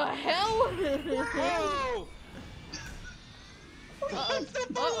 What the hell? Whoa! I'm still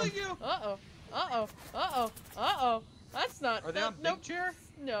following you! Uh-oh. Uh-oh. Uh-oh. Uh-oh. That's not... Are they on nope. big chair?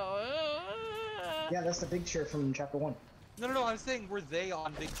 No. Yeah, that's the big chair from chapter 1. No, I'm saying were they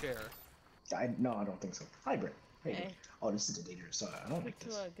on big chair? No, I don't think so. Hi, Britt. Hey. Hey. Oh, this is a dangerous side. I don't like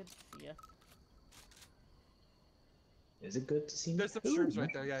Good this. to see ya. Is it good to see me? There's some Ooh, shrooms right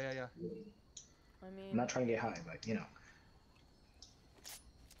there. Yeah. I mean, I'm not trying to get high, but you know.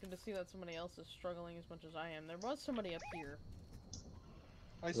 good to see that somebody else is struggling as much as I am. There was somebody up here.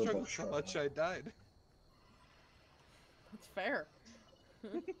 I Little struggled bit so sharp. much I died. That's fair.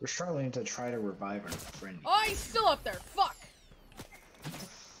 We're struggling to try to revive our friend. Oh, he's still up there! Fuck!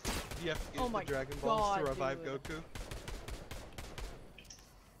 You have to Oh use my the Dragon Balls God, to revive dude. Goku.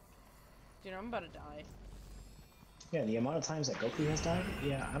 Dude, I'm about to die. Yeah, the amount of times that Goku has died,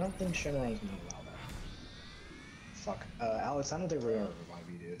 yeah, I don't think Shenron's gonna allow that. Fuck. Alex, I don't think we're gonna revive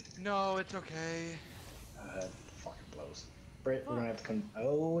you, dude. No, it's okay. Fucking blows. Britt, we're gonna have to come.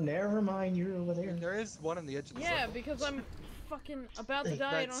 Oh, never mind, you're over there. There is one on the edge of the Yeah, circle. because I'm fucking about to die.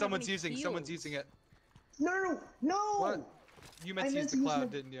 I Right, don't someone's have any using heals. it. No! No! What? You meant to use the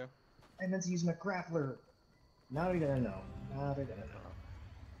cloud, didn't you? I meant to use my grappler. Now they're gonna know. Now they're gonna know.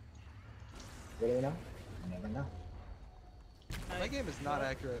 What do they know? I never know. My game is not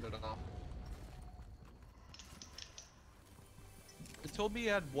accurate at all. It told me you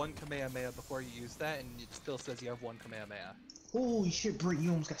had one Kamehameha before you used that, and it still says you have one Kamehameha. Holy shit, Britt,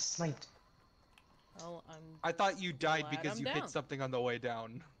 you almost got sniped. Well, I thought you died glad because I'm you hit down. something on the way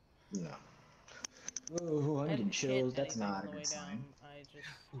down. No. Oh, I'm I getting didn't chills. hit That's anything not on a the way good sign. down. I just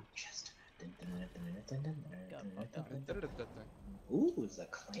got fucked up. Ooh, it's a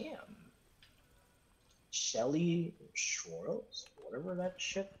clam. Shelly Schwartz, whatever that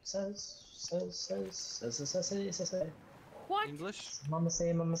shit says. What? English? Mama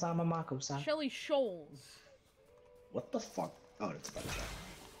say, Mama sa, Mama san. Shelly Shoals. What the fuck? Oh, it's about that.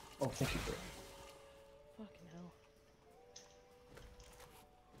 Oh, thank you, Britt. Fucking hell.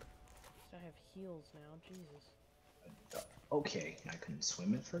 So I have heals now, Jesus. Okay, I couldn't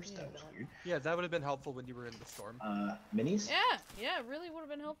swim at first. That was weird. Yeah, that would have been helpful when you were in the storm. Minis? Yeah, it really would have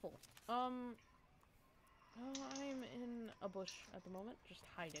been helpful. I'm in a bush at the moment, just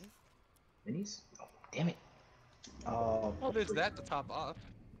hiding. Minis? Oh, damn it. Oh, Well, there's that to top off.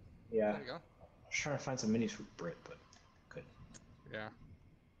 Yeah. There you go. I was trying to find some minis for Brit, but couldn't. Yeah.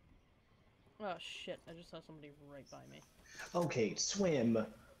 Oh shit, I just saw somebody right by me. Okay, swim.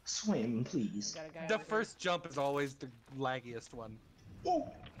 Swim, please. Got a guy The over first jump is always the laggiest one. Oh!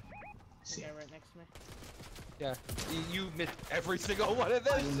 here. Guy right next to me. Yeah. You missed every single one of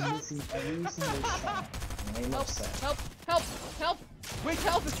those I'm shots! missing every single shot. I'm Help! upset. Help! Help! Help! Wait,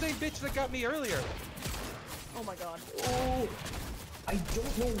 help! The same bitch that got me earlier! Oh my god. Oh! I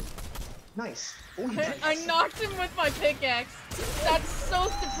don't know. Nice. Oh, you I knocked him with my pickaxe. That's so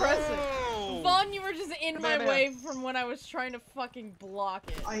depressing. Oh! Vaughn, you were just in my Man. way from when I was trying to fucking block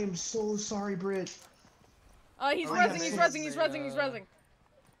it. I am so sorry, Brit. He's Oh, rezzing, yeah, he's so rezzing, he's rezzing, he's rezzing.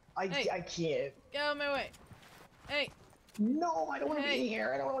 Hey. I can't. Get out of my way. Hey. No, I don't want to Hey. be in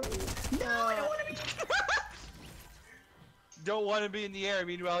here. I don't want to be. No, I don't want to be. Don't want to be in the air,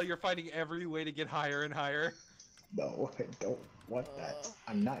 meanwhile you're finding every way to get higher and higher. No, I don't want that.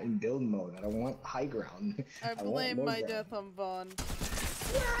 I'm not in build mode. I don't want high ground. I want blame low my ground. death on Vaughn.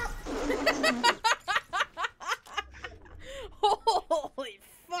 Holy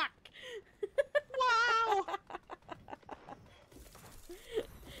fuck! Wow!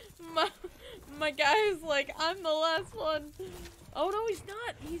 my guy is like, I'm the last one. Oh no, he's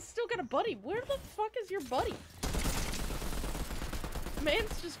not. He's still got a buddy. Where the fuck is your buddy?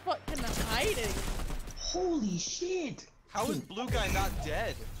 Man's just fucking hiding. Holy shit! How is Blue Guy not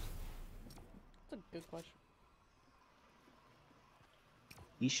dead? That's a good question.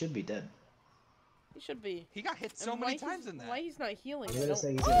 He should be dead. He should be. He got hit so And many why times he's- in that. Why he's not healing? I'm I gonna don't-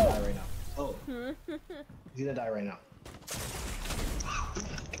 say he's gonna die right now. Oh, he's gonna die right now.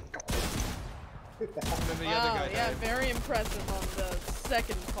 And then the Wow, other guy yeah, died. very impressive on the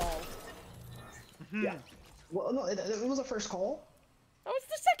second call. Yeah. Well, no, it was a first call. That was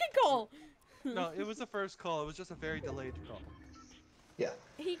the second call! No, it was the first call. It was just a very delayed call. Yeah.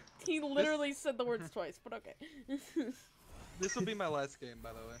 He literally said the words twice, but okay. This will be my last game,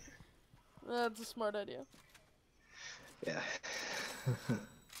 by the way. That's a smart idea. Yeah.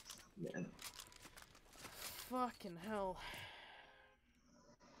 Man. Fucking hell.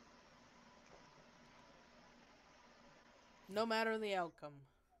 No matter the outcome.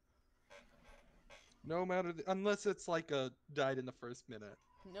 No matter unless it's like a died in the first minute.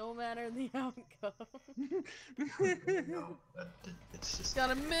 No matter the outcome. No, it's just. Got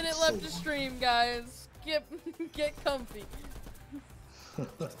a minute so left to stream, guys. Get comfy.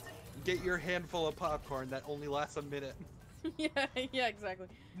 Get your handful of popcorn that only lasts a minute. yeah, exactly.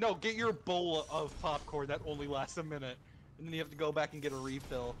 No, get your bowl of popcorn that only lasts a minute. And then you have to go back and get a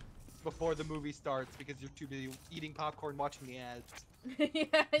refill before the movie starts because you're too busy eating popcorn watching the ads.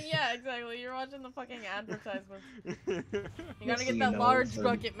 yeah, exactly. You're watching the fucking advertisement. You Next gotta thing get you that know, large the-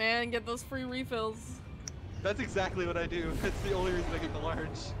 bucket, man. Get those free refills. That's exactly what I do. That's the only reason I get the large.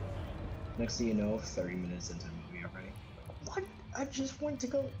 Next thing you know, 30 minutes into the movie already. What? I just went to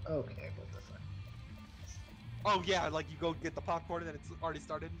go. Okay, what the fuck? Oh yeah, like you go get the popcorn and then it's already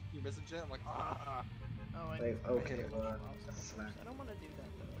started. You're missing shit. I'm like, ah. Oh, I Like, okay, well, I don't want to do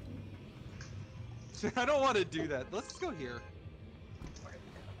that I don't want to do that. Let's go here.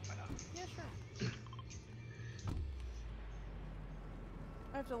 though. Yeah, sure.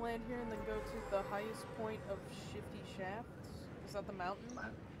 I have to land here and then go to the highest point of Shifty Shafts. Is that the mountain?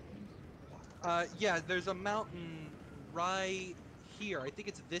 Yeah, there's a mountain right here. I think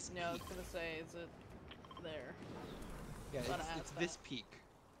it's this No, I was peak. gonna say, is it there? Yeah, Gotta it's ask this that. peak.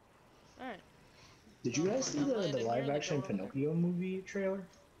 Alright. Did you guys see the Landing here, live they action go over there. Pinocchio movie trailer?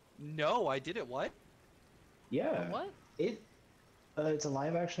 No, I didn't. What? Yeah. What? It's a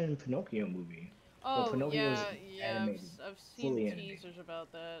live action Pinocchio movie. Oh Pinocchio's yeah, animated, I've seen fully animated. teasers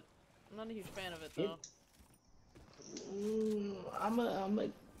about that. I'm not a huge fan of it though. I'm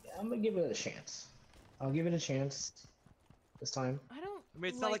gonna give it a chance. I'll give it a chance this time. I don't. I mean,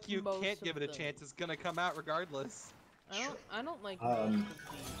 it's like not like you most can't give of it a them. chance. It's gonna come out regardless. I don't like Um, most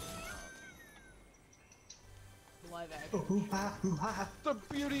of the live action. The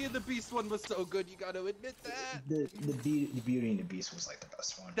Beauty and the Beast one was so good. You got to admit that. The Beauty and the Beast was like the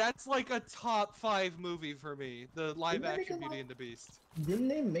best one. That's like a top 5 movie for me. The live Didn't they make action a Beauty li- and the Beast. Didn't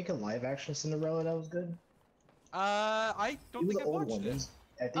they make a live action Cinderella that was good? I don't It was think I an old watched one. it.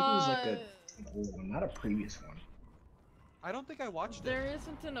 I think it was like an old one, not a previous one. I don't think I watched There it.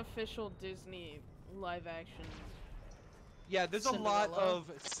 isn't an official Disney live action. Yeah, there's a lot Cinderella.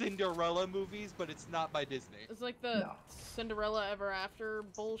 of Cinderella movies, but it's not by Disney. It's like the No. Cinderella Ever After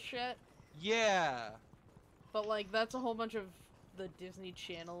bullshit, Yeah. but like that's a whole bunch of the Disney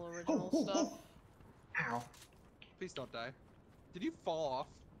Channel original stuff. Ow. Please don't die. Did you fall off?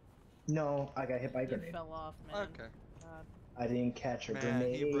 No, I got hit by a You grenade. fell off, man. Okay. God. I didn't catch a Man,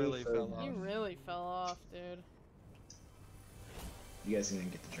 grenade. he really for fell off. You them. really fell off, dude. You guys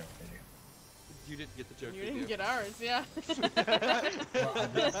didn't get the joke, did you? You didn't get the joke, You did didn't you? get ours, yeah.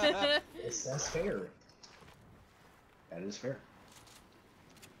 That's fair. That is fair.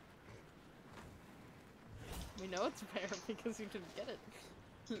 We know it's fair because you didn't get it.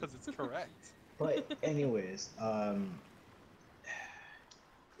 Because it's correct. But anyways,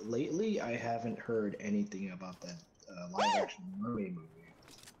 lately I haven't heard anything about that live action mermaid movie.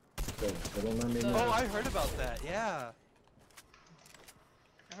 The Little Mermaid movie. Oh, I heard about that. Yeah.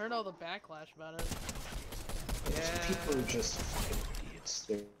 I heard all the backlash about it. Yeah. People are just fucking idiots.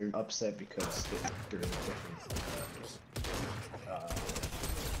 They're upset because the actor is different.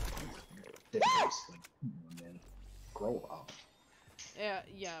 Different. Like, come on, man. Grow up.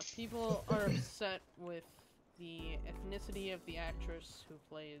 Yeah, people are upset with the ethnicity of the actress who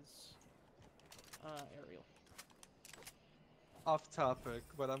plays Ariel. Off topic,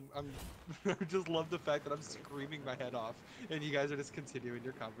 but I'm I just love the fact that I'm screaming my head off, and you guys are just continuing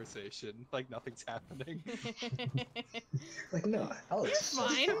your conversation like nothing's happening. Like, no, Alex. It's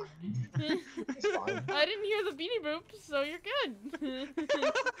fine. It's fine. I didn't hear the beanie boop, so you're good.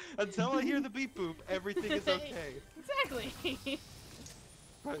 Until I hear the beep boop, everything is okay. Exactly.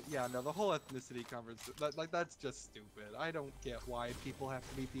 But yeah, no, the whole ethnicity conversation, that's just stupid. I don't get why people have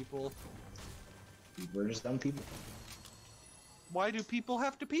to be people. We're just dumb people. Why do people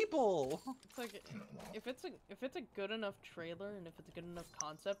have to people? It's like if it's a good enough trailer and if it's a good enough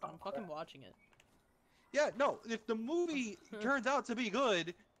concept, I'm fucking watching it. Yeah, no, if the movie turns out to be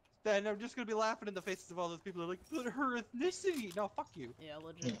good, then I'm just gonna be laughing in the faces of all those people who are like, but her ethnicity! No, fuck you. Yeah,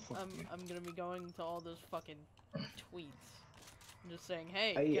 legit. fuck I'm you. I'm gonna be going to all those fucking tweets. I'm just saying,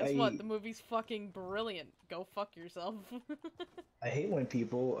 hey, I- guess I- what? The movie's fucking brilliant. Go fuck yourself. I hate when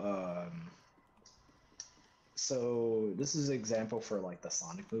people, so this is an example for like the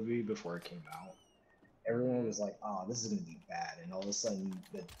Sonic movie before it came out. Everyone was like, "Oh, this is gonna be bad," and all of a sudden,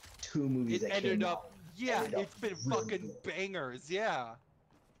 the two movies It that ended came up, out, yeah, ended up it's been really fucking good. bangers, yeah.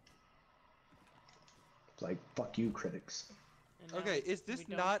 Like, fuck you, critics. And now Okay, is this we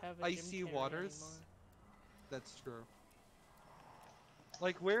don't not have a Jim Icy Carrey Waters? anymore. That's true.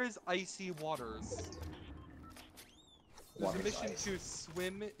 Like, where is Icy Waters? There's a Water's mission ice. to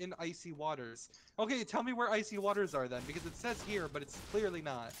swim in icy waters. Okay, tell me where icy waters are then, because it says here, but it's clearly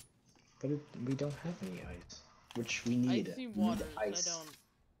not. But we don't have any ice, which we need. Icy We need waters. ice.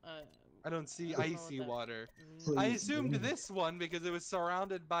 I don't see I don't know icy what that water. means. I Please, assumed we- this one because it was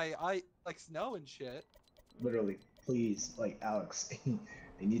surrounded by like snow and shit. Literally, please, like Alex,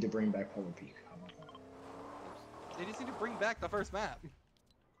 they need to bring back Polar Peak. How about that? They just need to bring back the first map.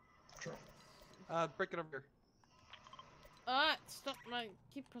 True. Break it over here. Stop my.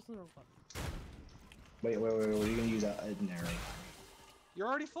 Keep pressing the wrong button. Wait, what are you gonna use that in there? You're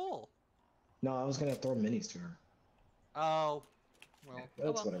already full. No, I was gonna throw minis to her. Oh, well.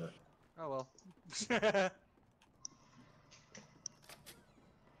 That's well. whatever. Oh well.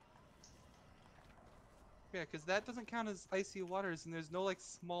 Yeah, because that doesn't count as icy waters, and there's no like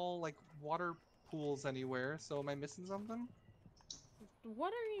small like water pools anywhere. So am I missing something?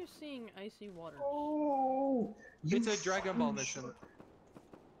 What are you seeing, icy water? Oh, It's a Dragon Ball mission.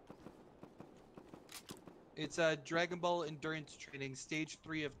 It's a Dragon Ball Endurance Training, Stage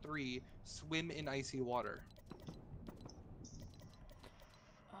 3 of 3, swim in icy water.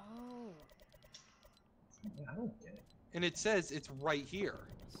 Oh. I don't get it. And it says it's right here.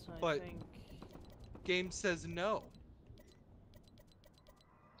 So I But- think game says no.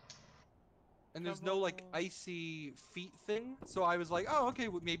 And there's no like icy feet thing, so I was like, oh, okay,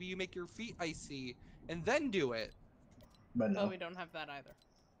 well, maybe you make your feet icy and then do it. But Oh, no. we don't have that either.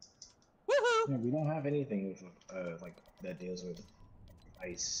 Woohoo! Yeah, we don't have anything with, like that deals with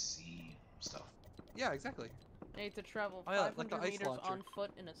icy stuff. Yeah, exactly. I need to travel Oh, yeah, 500 like the ice meters launcher. on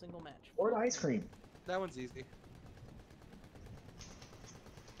foot in a single match. Or the ice cream. That one's easy. It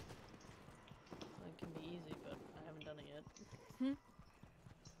can be easy, but I haven't done it yet.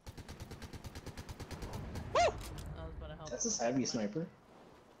 Woo! I was about to help. That's a heavy sniper.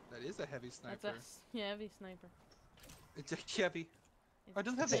 That is a heavy sniper. That's a heavy sniper. It's a heavy. Oh, it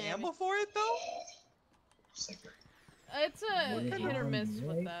doesn't have It's the a heavy- ammo for it though. Sniper. It's a What hit or miss with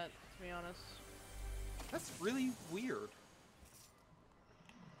right? that, to be honest. That's really weird.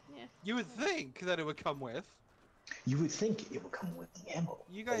 Yeah. You would think that it would come with. You would think it would come with the ammo.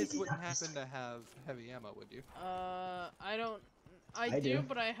 You but it guys did wouldn't not this happen to time. have heavy ammo, would you? I don't. I I do, do.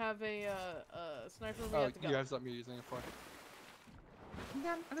 but I have a sniper. We Oh, have to go. you have something you're using it for.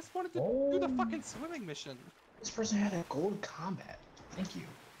 Man, I just wanted to do the Oh. fucking swimming mission. This person had a gold combat. Thank you.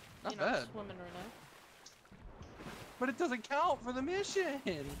 Not You're not bad. swimming right now. But it doesn't count for the mission. I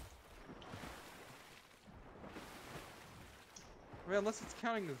mean, unless it's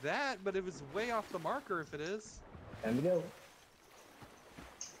counting that, but it was way off the marker if it is. Time to go.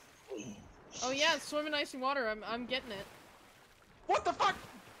 Oh yeah, swim in icy water. I'm getting it. What the fuck?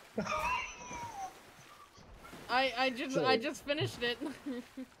 I just finished it.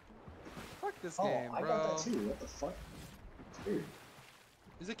 Fuck this Oh, game, I bro. got that too. What the fuck? It's weird.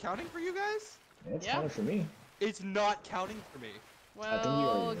 Is it counting for you guys? Yeah, it's Yeah. counting for me. It's not counting for me. think you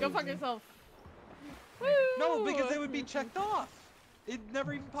Well, already go know, fuck dude. yourself. No, because Woo! they would be checked off. It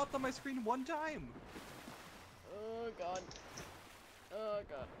never even popped on my screen one time. Oh god. Oh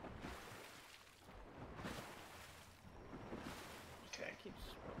god. Okay.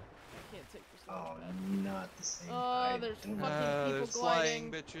 I can't take this. Oh, not the same. Oh, I there's don't fucking know. people There's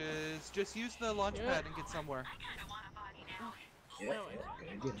gliding. flying bitches. Just use the launch Yeah. pad and get somewhere. I kinda want a body now. Yeah, No, yeah,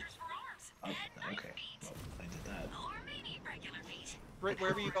 good idea. Just for arms. Oh, and okay. feet. Well, I did that. Or maybe regular feet. Right,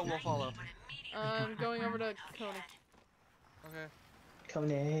 wherever you go, we'll follow. Would immediately I'm going over to on the Coney. end. Okay.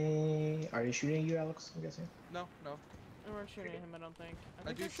 Kone. Are they shooting at you, Alex? I'm guessing. No, no. They weren't shooting at him, I don't think. I I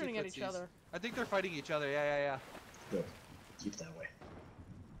think do they're see shooting at each footsies. other. I think they're fighting each other. Yeah, yeah, yeah. Good. Keep that way.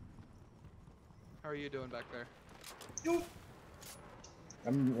 How are you doing back there?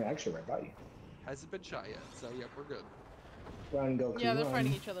 I'm actually right by you. Hasn't been shot yet, so yep, we're good. Run, Goku, Yeah, they're run.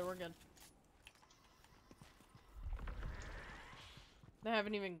 fighting each other. We're good. They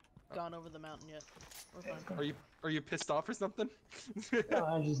haven't even gone over the mountain yet. We're Yeah, fine. it's going. Are you pissed off or something? No,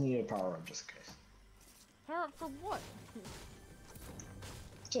 I just need a power up just in case. Power up for what?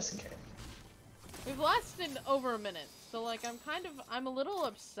 Just in case. We've lasted over a minute, so like I'm a little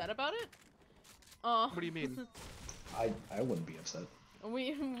upset about it. What do you mean? I wouldn't be upset.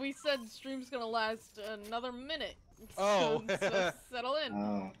 we said stream's gonna last another minute. Oh. So settle in.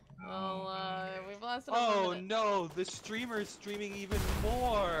 Oh. Well, we've lasted over a Oh minute. no, the streamer's streaming even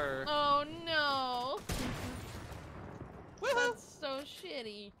more. Oh no! Woohoo! That's so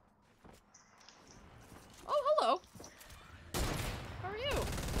shitty. Oh, hello. How are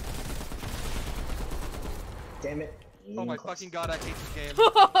you? Damn it. Oh my Close. fucking god, I hate this game.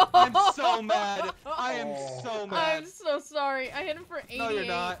 I'm so mad. I am so mad. I'm so sorry. I hit him for 88. No, you're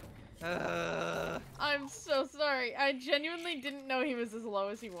not. I'm so sorry. I genuinely didn't know he was as low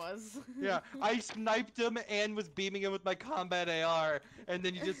as he was. Yeah, I sniped him and was beaming him with my combat AR, and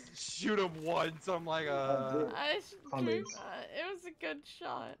then you just shoot him once. I'm like, dude. it was a good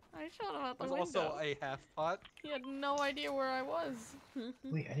shot. I shot him out the There's window. also a half pot. He had no idea where I was.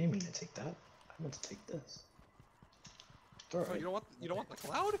 Wait, I didn't mean to take that. I meant to take this. It's Oh, alright. you don't want the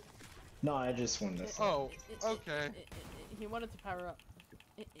cloud? No, I just wanted this. Oh, okay. He wanted to power up.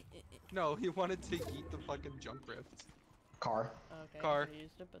 No, he wanted to eat the fucking junk rift. Car. Okay, Car. I could've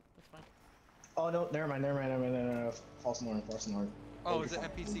used it, but that's fine. Oh no, never mind. No. False alarm. Oh, Hold is your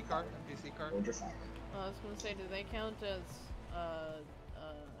it fire. NPC car? NPC car? Hold your fire. I was gonna say, do they count as,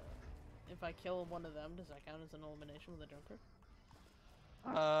 if I kill one of them, does that count as an elimination with a junker?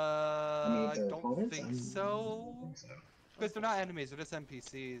 if I they're don't opponents, think I so. don't think so. Because they're not enemies, they're just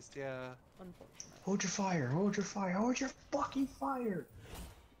NPCs, yeah. Unfortunate. Hold your fire. Hold your fire. Hold your fucking fire.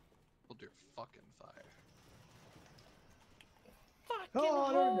 Hold your fucking fire. Fucking Oh,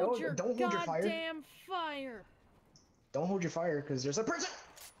 no, hold your don't hold your fire. goddamn fire! Don't hold your fire, because there's a person.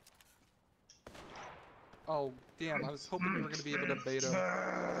 Oh, damn, I was hoping we were gonna be able to bait him.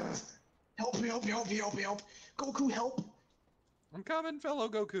 Help me, help me, help me, help me, help. Goku, help. I'm coming, fellow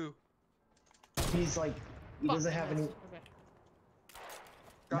Goku. He's like, he Fuck, doesn't have any. Okay.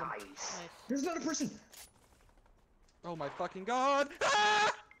 Got him. Nice. Nice. There's another person. Oh my fucking god!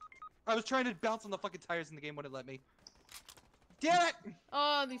 Ah! I was trying to bounce on the fucking tires and the game wouldn't let me. Damn it!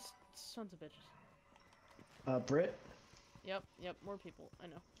 Oh, these sons of bitches. Britt, Yep, more people. I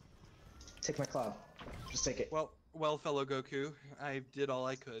know. take my cloud. Just take it. Well, fellow Goku, I did all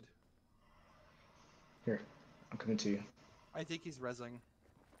I could. Here, I'm coming to you. I think he's rezzing.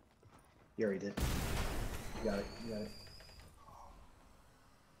 You already did. You got it. You got it.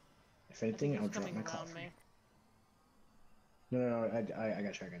 If anything, I'll drop my cloud. Me. No, I got you. I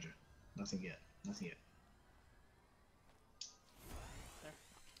got you. Nothing yet. Nothing yet.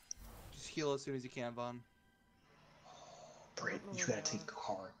 Just heal as soon as you can, Vaughn. Britt, you gotta take the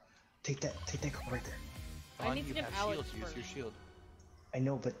car. Take that car right there. I Vaughn, need to you get have Alex shield. Use first. your shield. I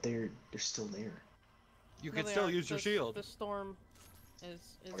know, but they're still there. You No, can they still aren't. use your The- shield. The storm is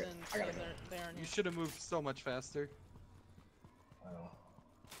Okay, in. I gotta Yeah, go. they aren't You here. should have moved so much faster. I don't know.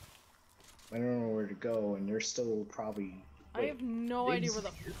 I don't know where to go, and they're still probably. I have no they idea where the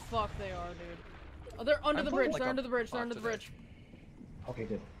disappeared? fuck they are, dude. Oh, they're under I'm the playing bridge. like They're a under the bridge. They're bot under the today. bridge. Okay,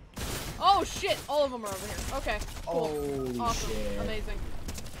 good. Oh shit! All of them are over here. Okay. Cool. Holy Awesome. shit! Amazing.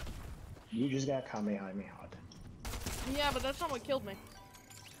 You just got Kamehameha. Yeah, but that's not what killed me.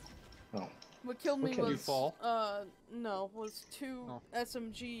 Oh. What killed me What killed was you? Fall? no, was two Oh.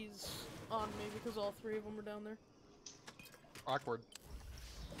 SMGs on me because all three of them were down there. Awkward.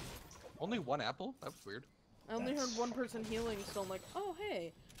 Only one apple? That was weird. I only heard That's one person healing, so I'm like, oh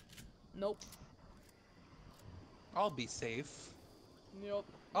hey. Nope. I'll be safe. Yep.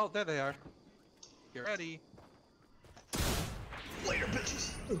 Oh, there they are. Get ready. Later,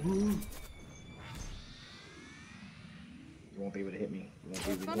 bitches. You won't be able to hit me. You won't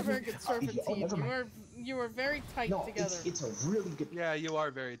be It's able not to a hit very me. good Oh, serpentine. never mind. You were very tight No, together. it's a really good. Yeah, you are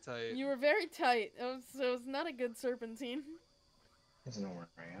very tight. You were very tight. It was not a good serpentine. Doesn't know where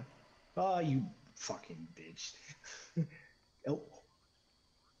I am. Oh, you fucking bitch. Oh,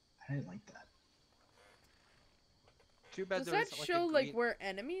 I didn't like that. Too bad Does there that isn't, show a like green... where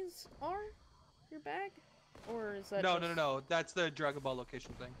enemies are? Your bag? Or is that No, just... no. That's the Dragon Ball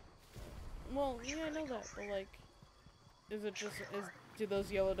location thing. Well, yeah, I know that, but like, is it just do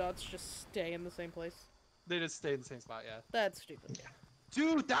those yellow dots just stay in the same place? They just stay in the same spot, yeah. That's stupid.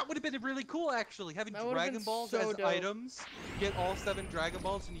 Dude, that would have been really cool, actually. Having That would've Dragon been Balls so as dope. items. Get all 7 Dragon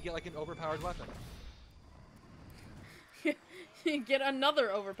Balls and you get like an overpowered weapon. You get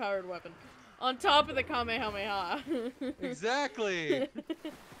another overpowered weapon on top of the Kamehameha. Exactly.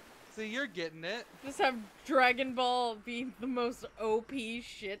 So you're getting it. Just have Dragon Ball be the most OP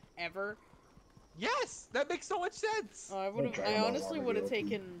shit ever. Yes, that makes so much sense. I would have. Dragon I Ball's honestly already would have OP.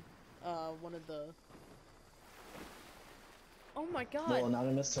 taken one of the. Oh my god. Well, not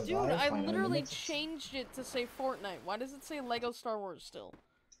enough to survive. Dude, I fine, literally enough to- changed it to say Fortnite. Why does it say Lego Star Wars still?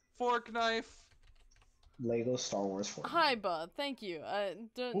 Fork knife. Lego Star Wars 4. Hi, bud. Thank you.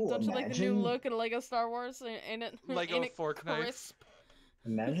 Don't Ooh, you like the new imagine- look of Lego Star Wars? Ain't it? Lego ain't it fork knife. crisp?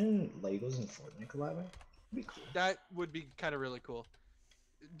 Imagine Legos and Fortnite collabing. That'd be cool. That would be kind of really cool.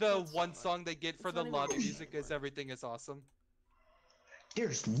 The That's one not- song they get for it's the not even lobby cool music is anymore. everything is awesome.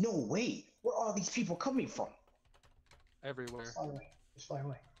 There's no way. Where are all these people coming from? Everywhere. Fly away. Just fly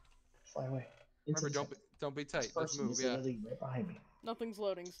away. Fly away. Remember, Into the don't be This tight. Let's person move. is Yeah. literally right behind me. Nothing's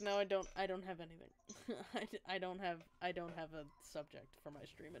loading, so now I don't have anything. I don't have a subject for my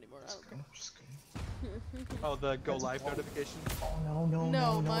stream anymore. I Just don't go. care. Just go. Oh, the go That's a live ball. notification. Oh no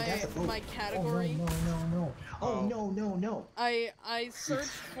No, that's a, my category. Oh no. Oh. Oh no. I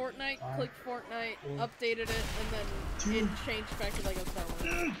searched Fortnite, clicked Fortnite, updated it, and then it changed back to Lego Star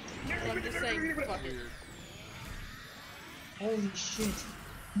Wars. So I'm just saying, fuck it. Weird. Holy shit.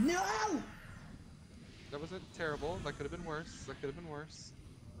 No! That wasn't terrible. That could have been worse. That could have been worse.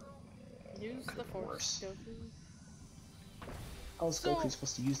 Use the Force, Goku. How is So, Goku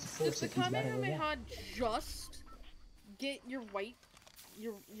supposed to use the Does Force the if he's better than that? Kamehameha just get your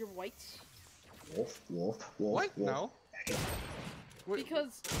whites? Wolf. What? No. Wait,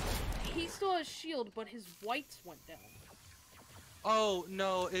 Because he still has shield, but his whites went down. Oh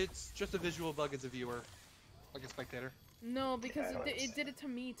no, it's just a visual bug as a viewer, like a spectator. No, because I don't it did it to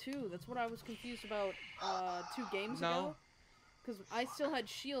me too. That's what I was confused about 2 games No. ago. Because I still had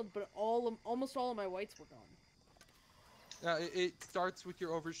shield, but almost all of my whites were gone. It starts with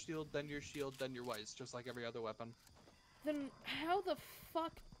your overshield, then your shield, then your whites, just like every other weapon. Then how the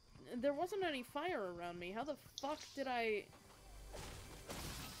fuck? There wasn't any fire around me. How the fuck did I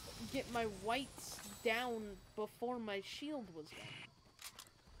get my whites down before my shield was down?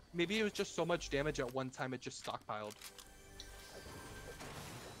 Maybe it was just so much damage at one time it just stockpiled.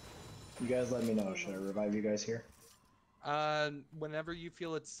 You guys let me know. Should I revive you guys here? Whenever you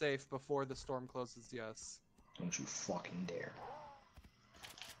feel it's safe before the storm closes, yes. Don't you fucking dare.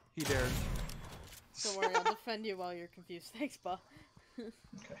 He dared. Don't worry, I'll defend you while you're confused. Thanks, Ba. Okay.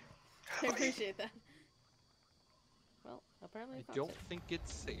 I appreciate that. Well, apparently I it's not don't safe. think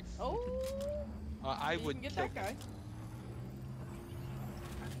it's safe. Oh! I You would can get kill that guy.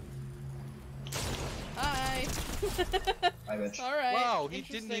 Hi! I bet you. Alright. Wow, he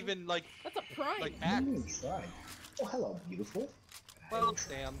interesting. didn't even like That's a prime! I act. didn't even try. Oh, hello, beautiful. Well,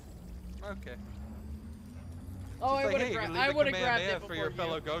 damn. Okay. Oh, It's I like, would hey, have you I can would leave have the grabbed Kamehameha it for before your you.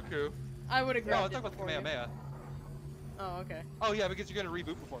 fellow Goku. I would have No, grabbed talk it about the before you. Kamehameha. Oh, okay. Oh yeah, because you're gonna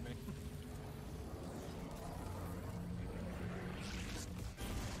reboot before me.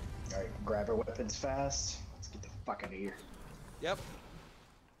 Alright, grab our weapons fast. Let's get the fuck out of here. Yep.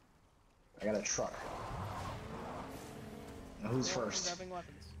 I got a truck. Now who's Well, I'm first? grabbing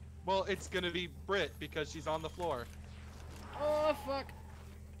weapons. Well, it's gonna be Brit because she's on the floor. Oh, fuck.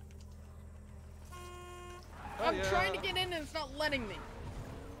 Oh, I'm yeah. trying to get in and it's not letting me.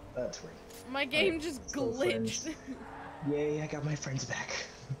 That's weird. My game Alright, just let's go, glitched. friends. Yay, I got my friends back.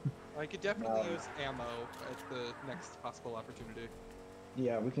 I could definitely No. use ammo at the next possible opportunity.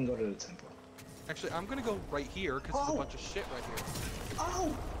 Yeah, we can go to the temple. Actually, I'm gonna go right here because there's a Oh. bunch of shit right here.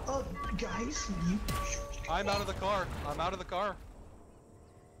 Oh! Guys, you I'm out of the car. I'm out of the car.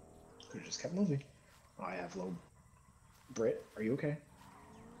 just kept moving. Oh, I have low. Britt, are you okay?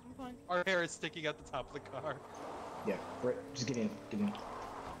 I'm fine. Our hair is sticking at the top of the car. Yeah, Britt, just get in. Get in.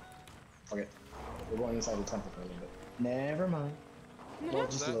 Okay. We're going inside the temple for a little bit. Never mind. Well,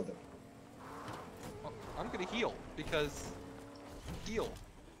 just a that? little bit. Oh, I'm gonna heal because heal.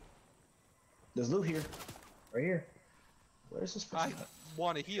 There's loot here. Right here. Where's this I person? at?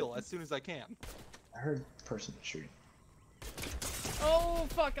 want to heal as soon as I can. I heard person shooting. Oh,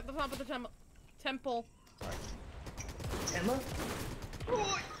 fuck, at the top of the temple. Emma?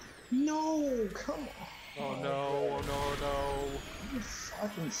 Oh, no! Come on! Oh no! Oh no! No! Are you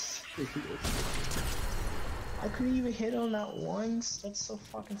fucking serious? I couldn't even hit on that once? That's so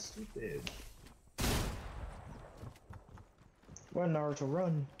fucking stupid. Run, Naruto,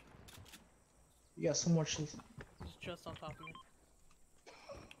 run. You got so much. It's just on top of me.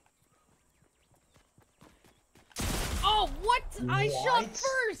 Oh, what? I shot What?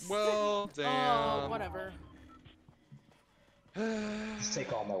 first! Well, Oh, damn. whatever. Just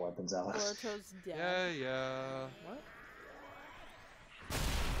take all my weapons out. Boruto's dead. Yeah, yeah. What?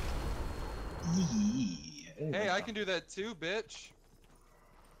 Hey, I can do that too, bitch.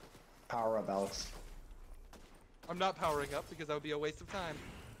 Power up, Alex. I'm not powering up because that would be a waste of time.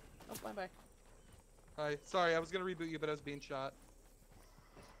 Oh, bye-bye. Hi. Sorry, I was gonna reboot you, but I was being shot.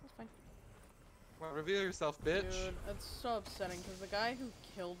 That's fine. Well, reveal yourself, bitch. Dude, it's so upsetting because the guy who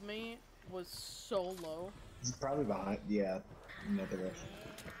killed me was so low. He's probably behind. Yeah, in that direction.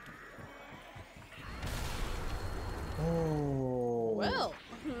 Oh. Well.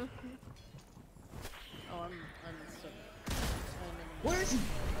 Oh, I'm so. Where is he?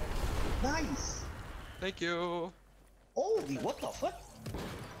 Nice. Thank you. Holy, what the fuck?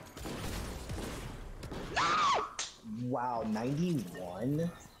 Wow, 91?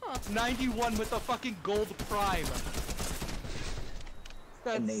 91 with a fucking gold prime.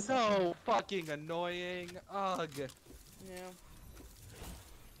 And they That's so fucking annoying. Ugh. Yeah.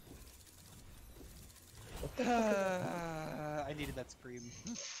 What the fuck? I needed that scream.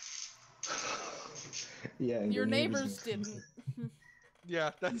 Yeah, and Your neighbors neighbors make didn't.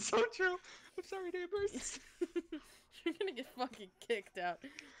 Yeah, that's so true. I'm sorry, neighbors. You're gonna get fucking kicked out.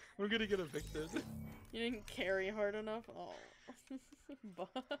 We're gonna get evicted. You didn't carry hard enough. Oh.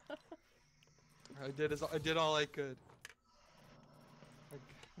 I did all I could. I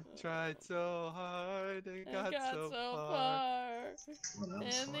tried so hard and I got, got so so far. far. Well, that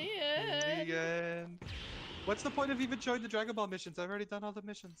was In fun. the In end. the end. What's the point of even showing the Dragon Ball missions? I've already done all the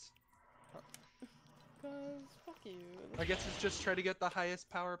missions. Cause fuck you. I guess it's just try to get the highest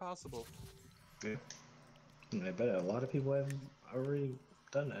power possible. Yeah. I bet a lot of people have already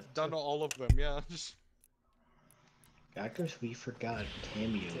done that. Done too. all of them, yeah. Actors we forgot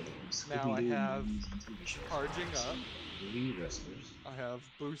cameoed in Now I Scooby-Doo have movies and TV shows. Charging up. Movie wrestlers. I have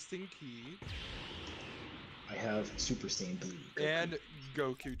boosting key I have Super Saiyan Blue. Goku. and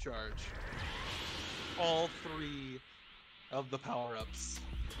Goku charge. All three of the power-ups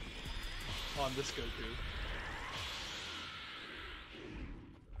on this Goku.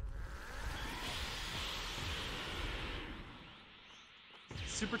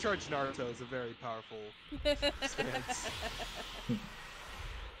 Supercharged Naruto is a very powerful stance.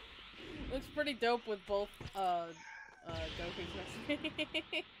 Looks pretty dope with both Goku's next to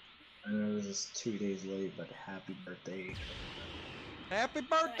me. I know this is 2 days late, but happy birthday. Happy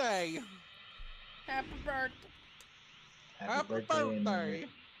birthday! Happy birthday. Happy birthday.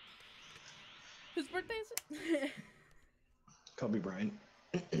 Whose birthday is it? Kobe Bryant.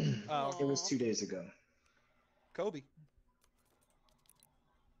 Oh, It was Aw. 2 days ago. Kobe.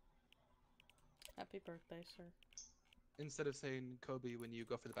 Happy birthday, sir. Instead of saying Kobe when you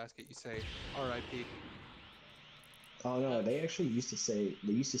go for the basket, you say R.I.P. Oh no, they actually used to say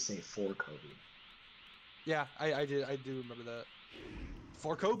for Kobe. Yeah, I do remember that.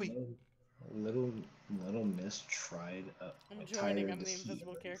 For Kobe. Little Miss tried I'm joining tired on to the see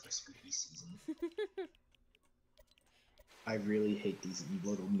invisible ready character. for spooky season. I really hate these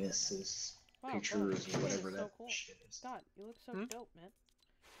Little Misses Wow, pictures bro, or that whatever is that so cool. shit is. Scott, you look so Hmm? dope, man.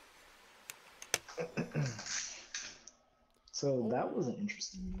 So that was Oh. an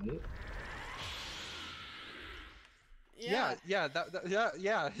interesting night. Yeah.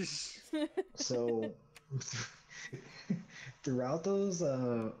 Yeah. So throughout those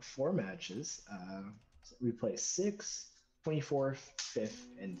 4 matches, we play 6th, 24th, 5th,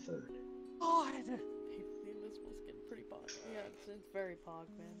 and 3rd. God. The invisible's getting pretty pog. Yeah, it's very pog,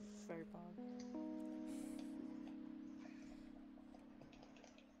 man. It's very pog.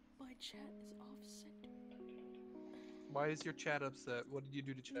 My chat is off center. Why is your chat upset? What did you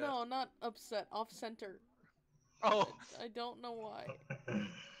do to chat? No, not upset. Off center. Oh. I don't know why.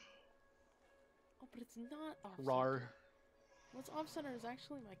 Oh, but it's not off center. Rar. What's off center is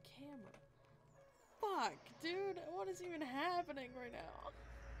actually my camera. Fuck, dude. What is even happening right now?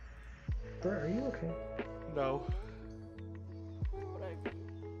 Bro, are you okay? No. Where would I be?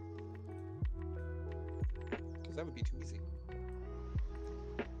 Because that would be too easy.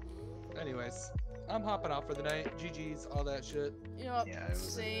 Anyways, I'm hopping off for the night. GG's, all that shit. Yup, Yeah, it was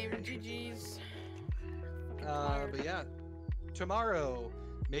same. very GG's. Fucking tired. But yeah, tomorrow,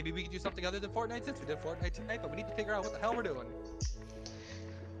 maybe we can do something other than Fortnite since we did Fortnite tonight, but we need to figure out what the hell we're doing.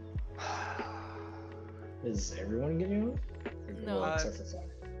 Is everyone getting on? No. Well, except for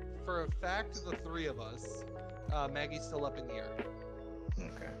Fab. For a fact, the 3 of us, Maggie's still up in the air.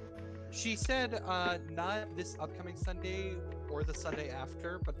 Okay. She said not this upcoming Sunday or the Sunday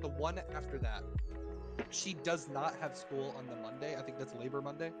after, but the one after that. She does not have school on the Monday. I think that's Labor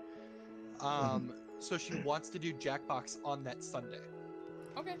Monday. So she wants to do Jackbox on that Sunday.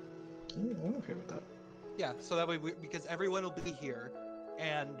 Okay. I'm okay with that. Yeah, so that way, because everyone will be here,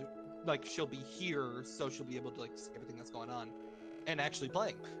 and like she'll be here, so she'll be able to like see everything that's going on, and actually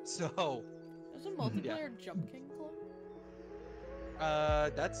playing. So, There's a multiplayer Jump King club?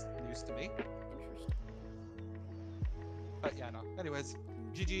 that's news to me. Interesting. But yeah, no. Anyways,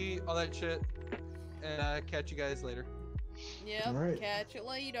 GG, all that shit, and catch you guys later. Yep, Alright. catch you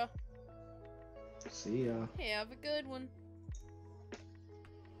later. See ya. Have a good one.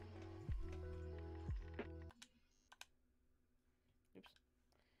 Oops.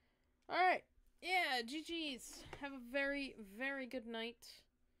 Alright. Yeah, GG's. Have a very, very good night.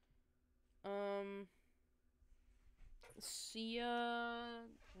 See ya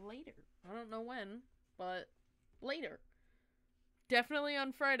later. I don't know when, but later. Definitely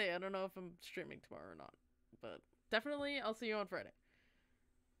on Friday. I don't know if I'm streaming tomorrow or not, but definitely I'll see you on Friday.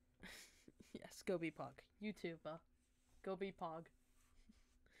 Yes, go be Pog. You too, Go be Pog.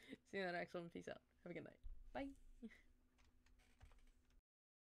 See you in the next one. Peace out. Have a good night. Bye.